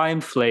Brian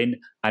Flynn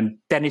and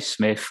Dennis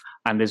Smith,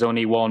 and there's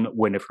only one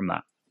winner from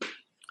that.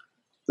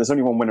 There's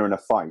only one winner in a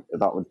fight.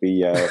 That would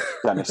be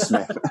Dennis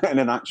Smith in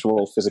an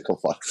actual physical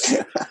fight.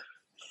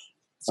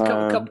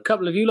 A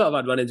couple of you lot have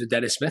had run-ins with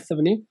Dennis Smith,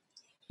 haven't you?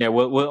 Yeah,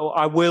 well,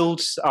 I will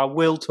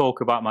talk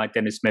about my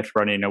Dennis Smith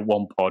run-in at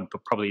one pod,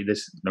 but probably this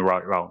isn't the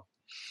right role.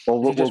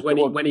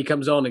 When he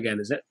comes on again,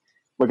 is it?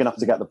 We're going to have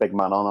to get the big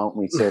man on, aren't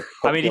we? To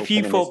I mean, if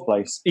you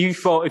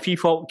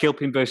thought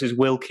Gilpin versus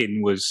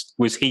Wilkin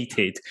was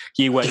heated,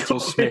 you wait till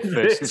Smith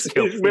versus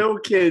Gilpin.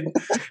 Wilkin.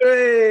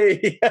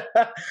 Hey,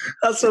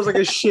 that sounds like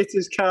a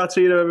shittest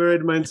cartoon I've ever read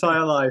in my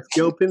entire life.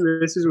 Gilpin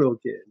versus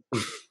Wilkin.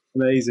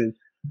 Amazing.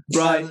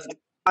 Right,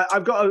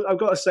 I've got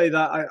to say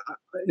that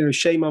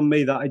shame on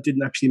me that I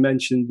didn't actually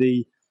mention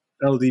the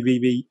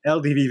LDV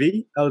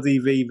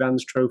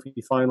Vans Trophy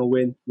final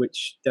win,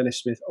 which Dennis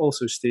Smith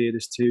also steered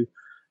us to.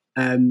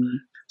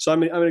 So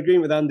I'm in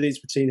agreement with Andy. It's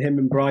between him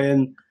and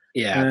Brian.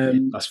 Yeah,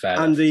 that's fair.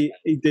 Andy,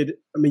 he did.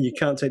 I mean, you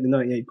can't take the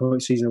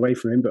 98-point season away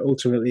from him, but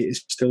ultimately it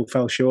still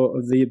fell short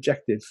of the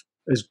objective,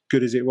 as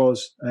good as it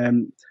was.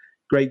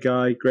 Great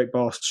guy, great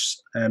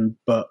boss,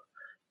 but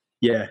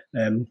yeah,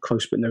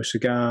 close but no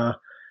cigar.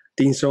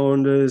 Dean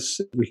Saunders,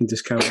 we can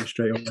discount him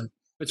straight away.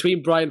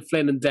 Between Brian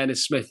Flynn and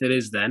Dennis Smith, it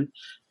is then.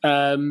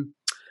 I'm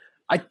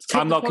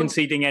not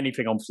conceding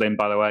anything on Flynn,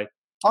 by the way.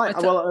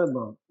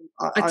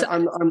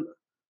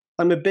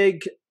 I'm a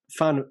big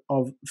fan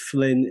of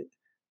Flynn.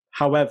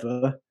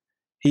 However,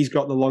 he's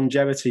got the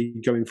longevity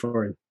going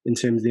for him in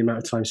terms of the amount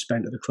of time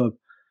spent at the club.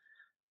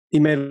 He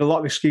made a lot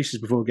of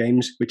excuses before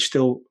games, which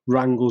still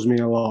wrangles me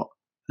a lot.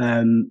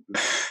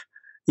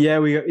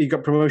 He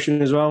got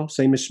promotion as well,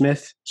 same as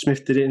Smith.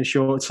 Smith did it in a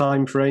short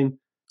time frame.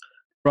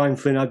 Brian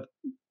Flynn had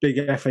big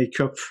FA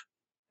Cup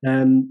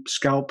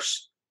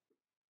scalps.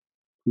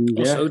 Yeah.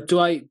 Also, do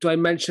I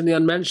mention the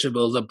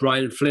unmentionable that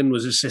Brian Flynn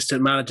was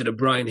assistant manager to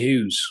Brian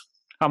Hughes?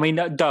 I mean,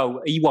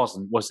 no, he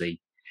wasn't, was he?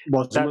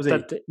 Was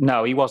he?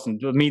 No, he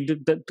wasn't. I mean,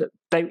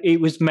 it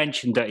was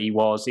mentioned that he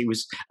was. It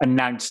was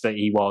announced that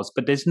he was,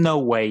 but there's no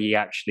way he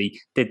actually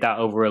did that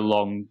over a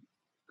long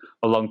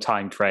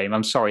time frame.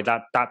 I'm sorry,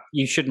 that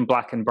you shouldn't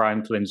blacken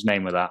Brian Flynn's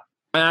name with that.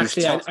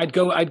 Actually, I'd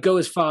go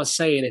as far as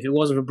saying if it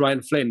wasn't for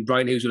Brian Flynn,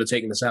 Brian Hughes would have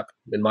taken this up,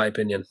 in my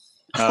opinion.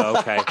 Oh,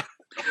 okay.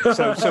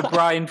 So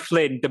Brian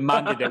Flynn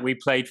demanded that we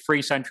played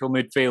 3 central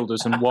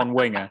midfielders and 1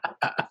 winger.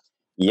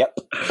 Yep.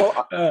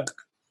 Well,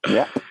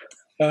 yeah.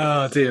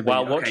 Oh dear me.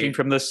 While watching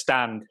from the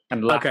stand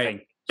and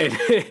laughing.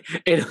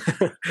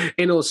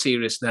 In all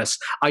seriousness,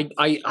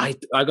 I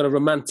got a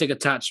romantic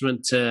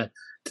attachment to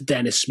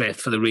Dennis Smith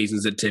for the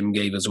reasons that Tim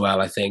gave as well.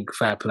 I think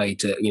fair play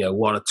to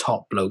what a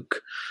top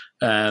bloke,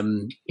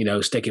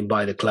 sticking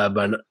by the club,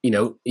 and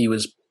he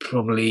was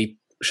probably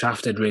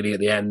shafted really at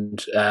the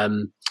end,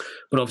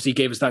 but obviously he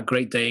gave us that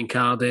great day in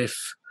Cardiff,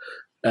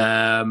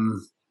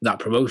 that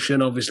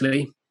promotion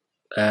obviously.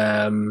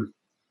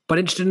 But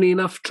interestingly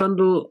enough,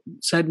 Trundle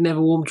said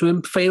never warmed to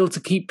him, failed to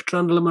keep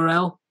Trundle and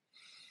Morel.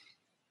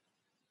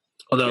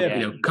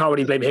 Although, can't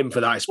really blame him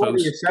for that, I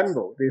suppose.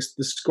 The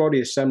squad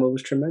he assembled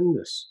was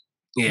tremendous.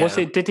 Yeah.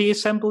 Did he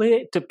assemble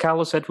it?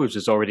 Carlos Edwards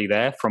was already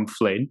there from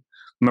Flynn.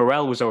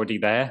 Morel was already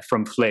there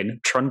from Flynn.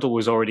 Trundle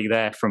was already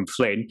there from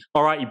Flynn.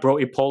 All right, he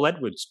brought in Paul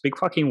Edwards. Big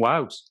fucking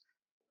wows.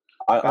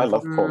 I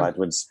love Paul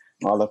Edwards.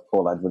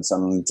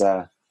 And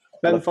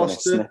Ben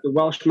Foster, the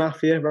Welsh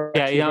Mafia.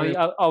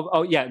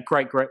 Yeah,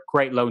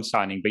 great loan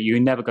signing, but you're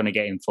never going to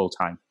get him full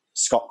time.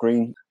 Scott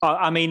Green.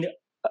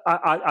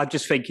 I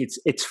just think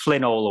it's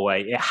Flynn all the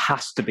way. It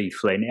has to be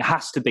Flynn. It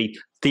has to be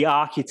the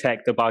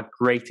architect of our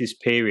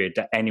greatest period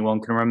that anyone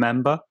can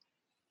remember.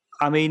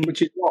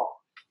 Which is what?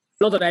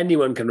 Not that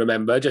anyone can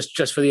remember,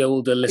 just for the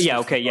older listeners. Yeah,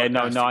 okay, yeah,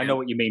 no, I know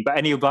what you mean, but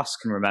any of us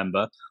can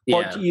remember.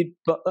 Yeah.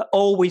 But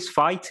always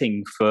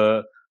fighting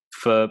for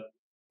a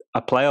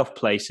playoff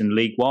place in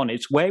League One.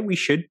 It's where we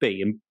should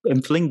be,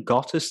 and Flynn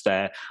got us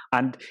there.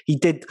 And he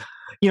did,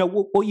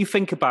 what you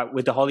think about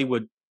with the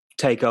Hollywood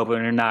takeover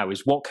and now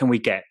is what can we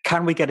get?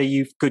 Can we get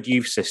a good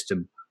youth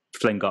system?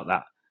 Flynn got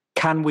that.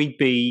 Can we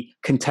be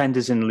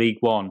contenders in League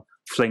One?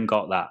 Flynn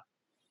got that.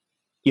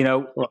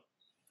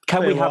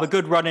 Can we have a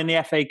good run in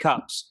the FA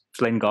Cups?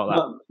 Flynn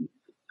got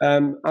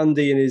that.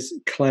 Andy, in his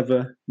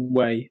clever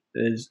way,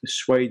 has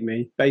swayed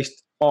me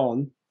based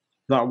on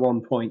that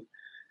one point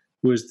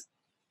was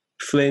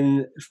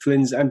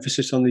Flynn's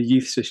emphasis on the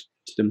youth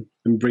system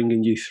and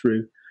bringing youth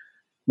through.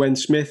 When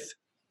Smith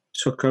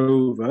took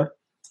over,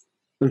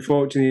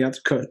 unfortunately, he had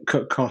to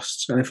cut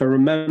costs. And if I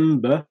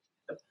remember,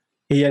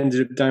 he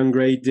ended up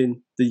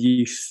downgrading the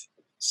youth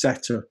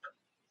setup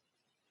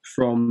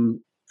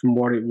from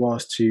what it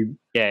was to...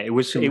 Yeah, it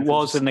was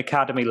an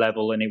academy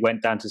level, and it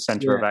went down to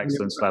centre of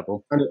excellence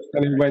level. And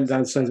it went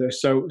down to centre.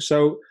 So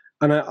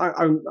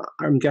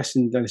I'm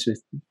guessing Dennis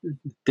Smith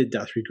did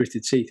that through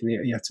gritted teeth, and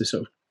he had to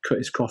sort of cut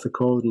his cloth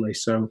accordingly.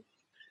 So,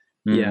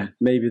 yeah,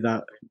 maybe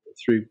that,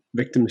 through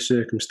victim of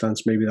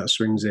circumstance, maybe that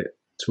swings it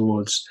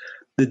towards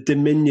the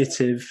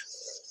diminutive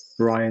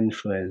Brian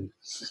Flynn.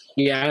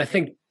 Yeah, and I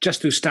think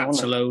just through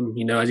stats alone,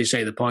 as you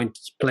say, the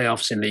points,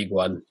 playoffs in League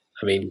One,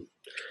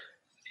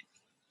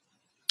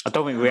 I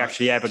don't think we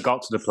actually ever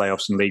got to the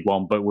playoffs in League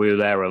One, but we were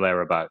there or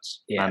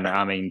thereabouts. Yeah. And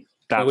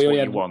that's what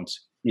you want.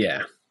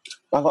 Yeah.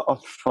 I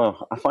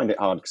find it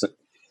hard because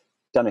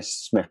Dennis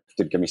Smith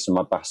did give me some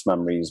of my best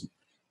memories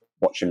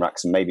watching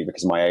Wrexham, maybe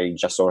because of my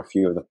age. I saw a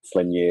few of the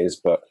Flynn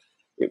years, but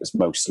it was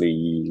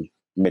mostly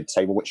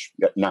mid-table, which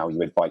now you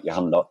would bite your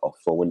hand off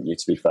for, wouldn't you,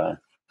 to be fair?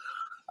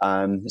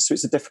 So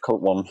it's a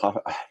difficult one.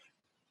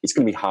 It's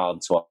going to be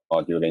hard to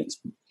argue against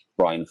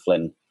Brian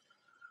Flynn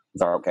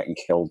without getting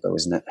killed, though,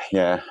 isn't it?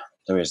 Yeah,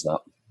 there is that.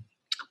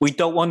 We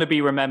don't want to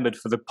be remembered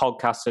for the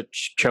podcast that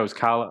chose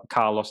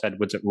Carlos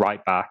Edwards at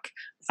right back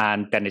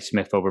and Dennis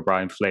Smith over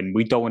Brian Flynn.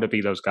 We don't want to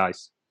be those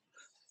guys.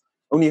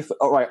 Only if,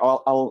 all right,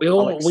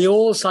 we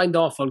all signed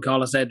off on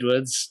Carlos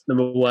Edwards,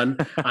 number one,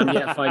 and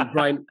yet find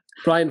Brian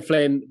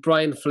Flynn.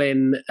 Brian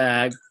Flynn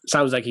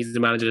sounds like he's the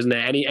manager, isn't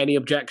it? Any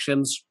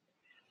objections?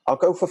 I'll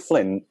go for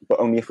Flynn, but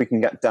only if we can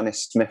get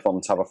Dennis Smith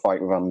on to have a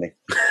fight with Andy.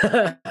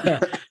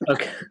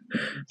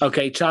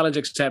 Okay, challenge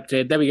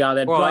accepted. There we go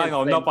then. Well, Brian hang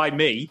on, Flynn. Not by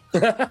me.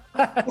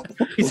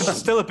 He's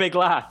still a big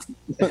lad.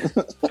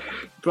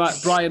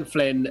 Brian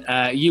Flynn,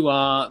 you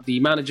are the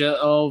manager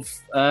of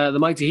the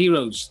Mighty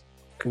Heroes.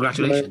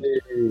 Congratulations.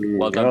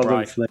 Well done,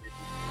 Brian. Flynn.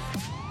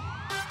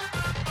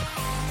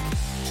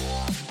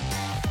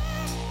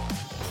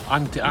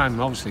 I'm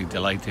obviously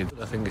delighted.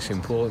 I think it's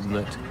important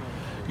that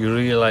you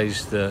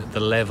realise the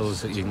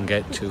levels that you can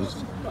get to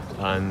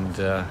and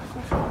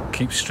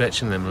keep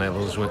stretching them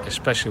levels,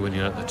 especially when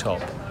you're at the top.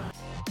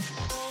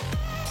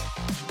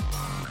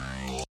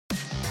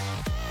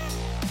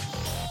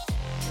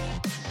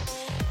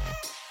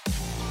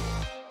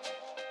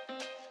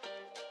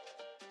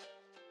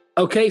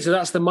 Okay, so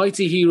that's the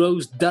Mighty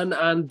Heroes done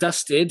and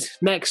dusted.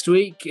 Next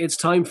week, it's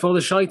time for the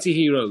Shitey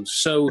Heroes.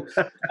 So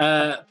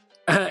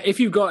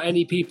if you've got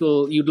any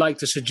people you'd like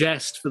to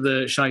suggest for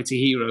the Shitey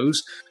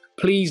Heroes,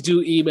 please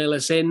do email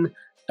us in.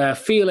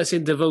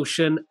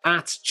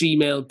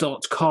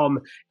 fearlessindevotion@gmail.com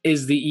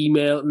is the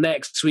email.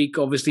 Next week,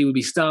 obviously, we'll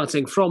be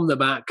starting from the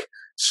back.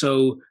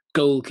 So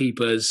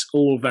goalkeepers,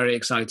 all very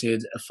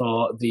excited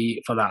for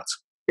that.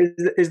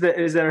 Is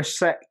there a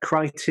set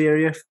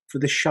criteria for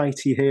the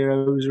Shitey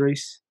Heroes,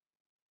 Reese?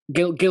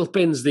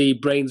 Gilpin's the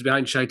brains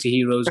behind Shitey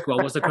Heroes. Well,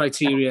 what's the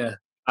criteria?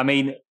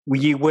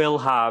 You will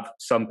have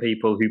some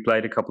people who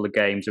played a couple of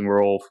games and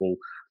were awful,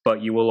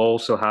 but you will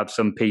also have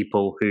some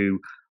people who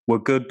were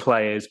good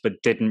players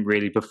but didn't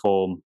really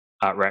perform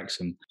at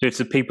Wrexham. It's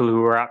the people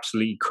who are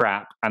absolutely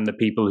crap and the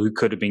people who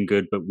could have been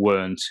good but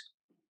weren't.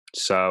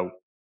 So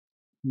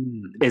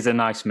it's a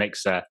nice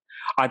mix there.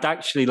 I'd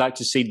actually like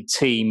to see the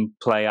team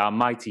play our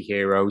mighty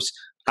heroes,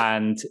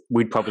 and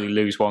we'd probably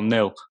lose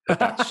 1-0. But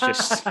that's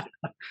just...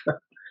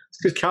 It's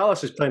because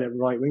Carlos is playing at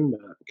right wing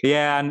back.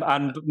 Yeah,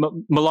 and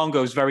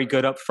Malongo's very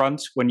good up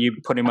front when you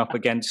put him up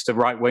against a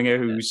right winger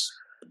who's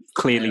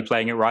clearly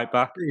playing at right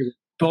back.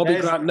 Bobby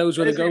Grant knows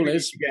where the goal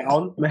is. Get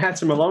on.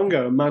 Maheta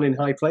Malongo, a man in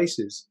high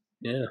places.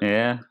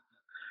 Yeah.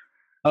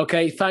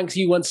 Okay, thanks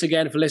you once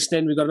again for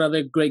listening. We've got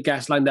another great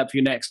guest lined up for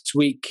you next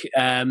week.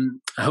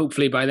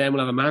 Hopefully by then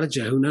we'll have a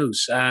manager, who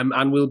knows?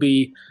 And we'll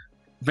be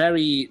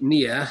very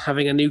near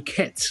having a new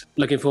kit.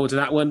 Looking forward to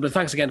that one. But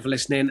thanks again for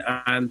listening,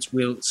 and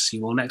we'll see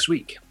you all next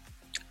week.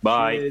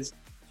 Bye. Cheers.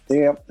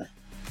 See ya.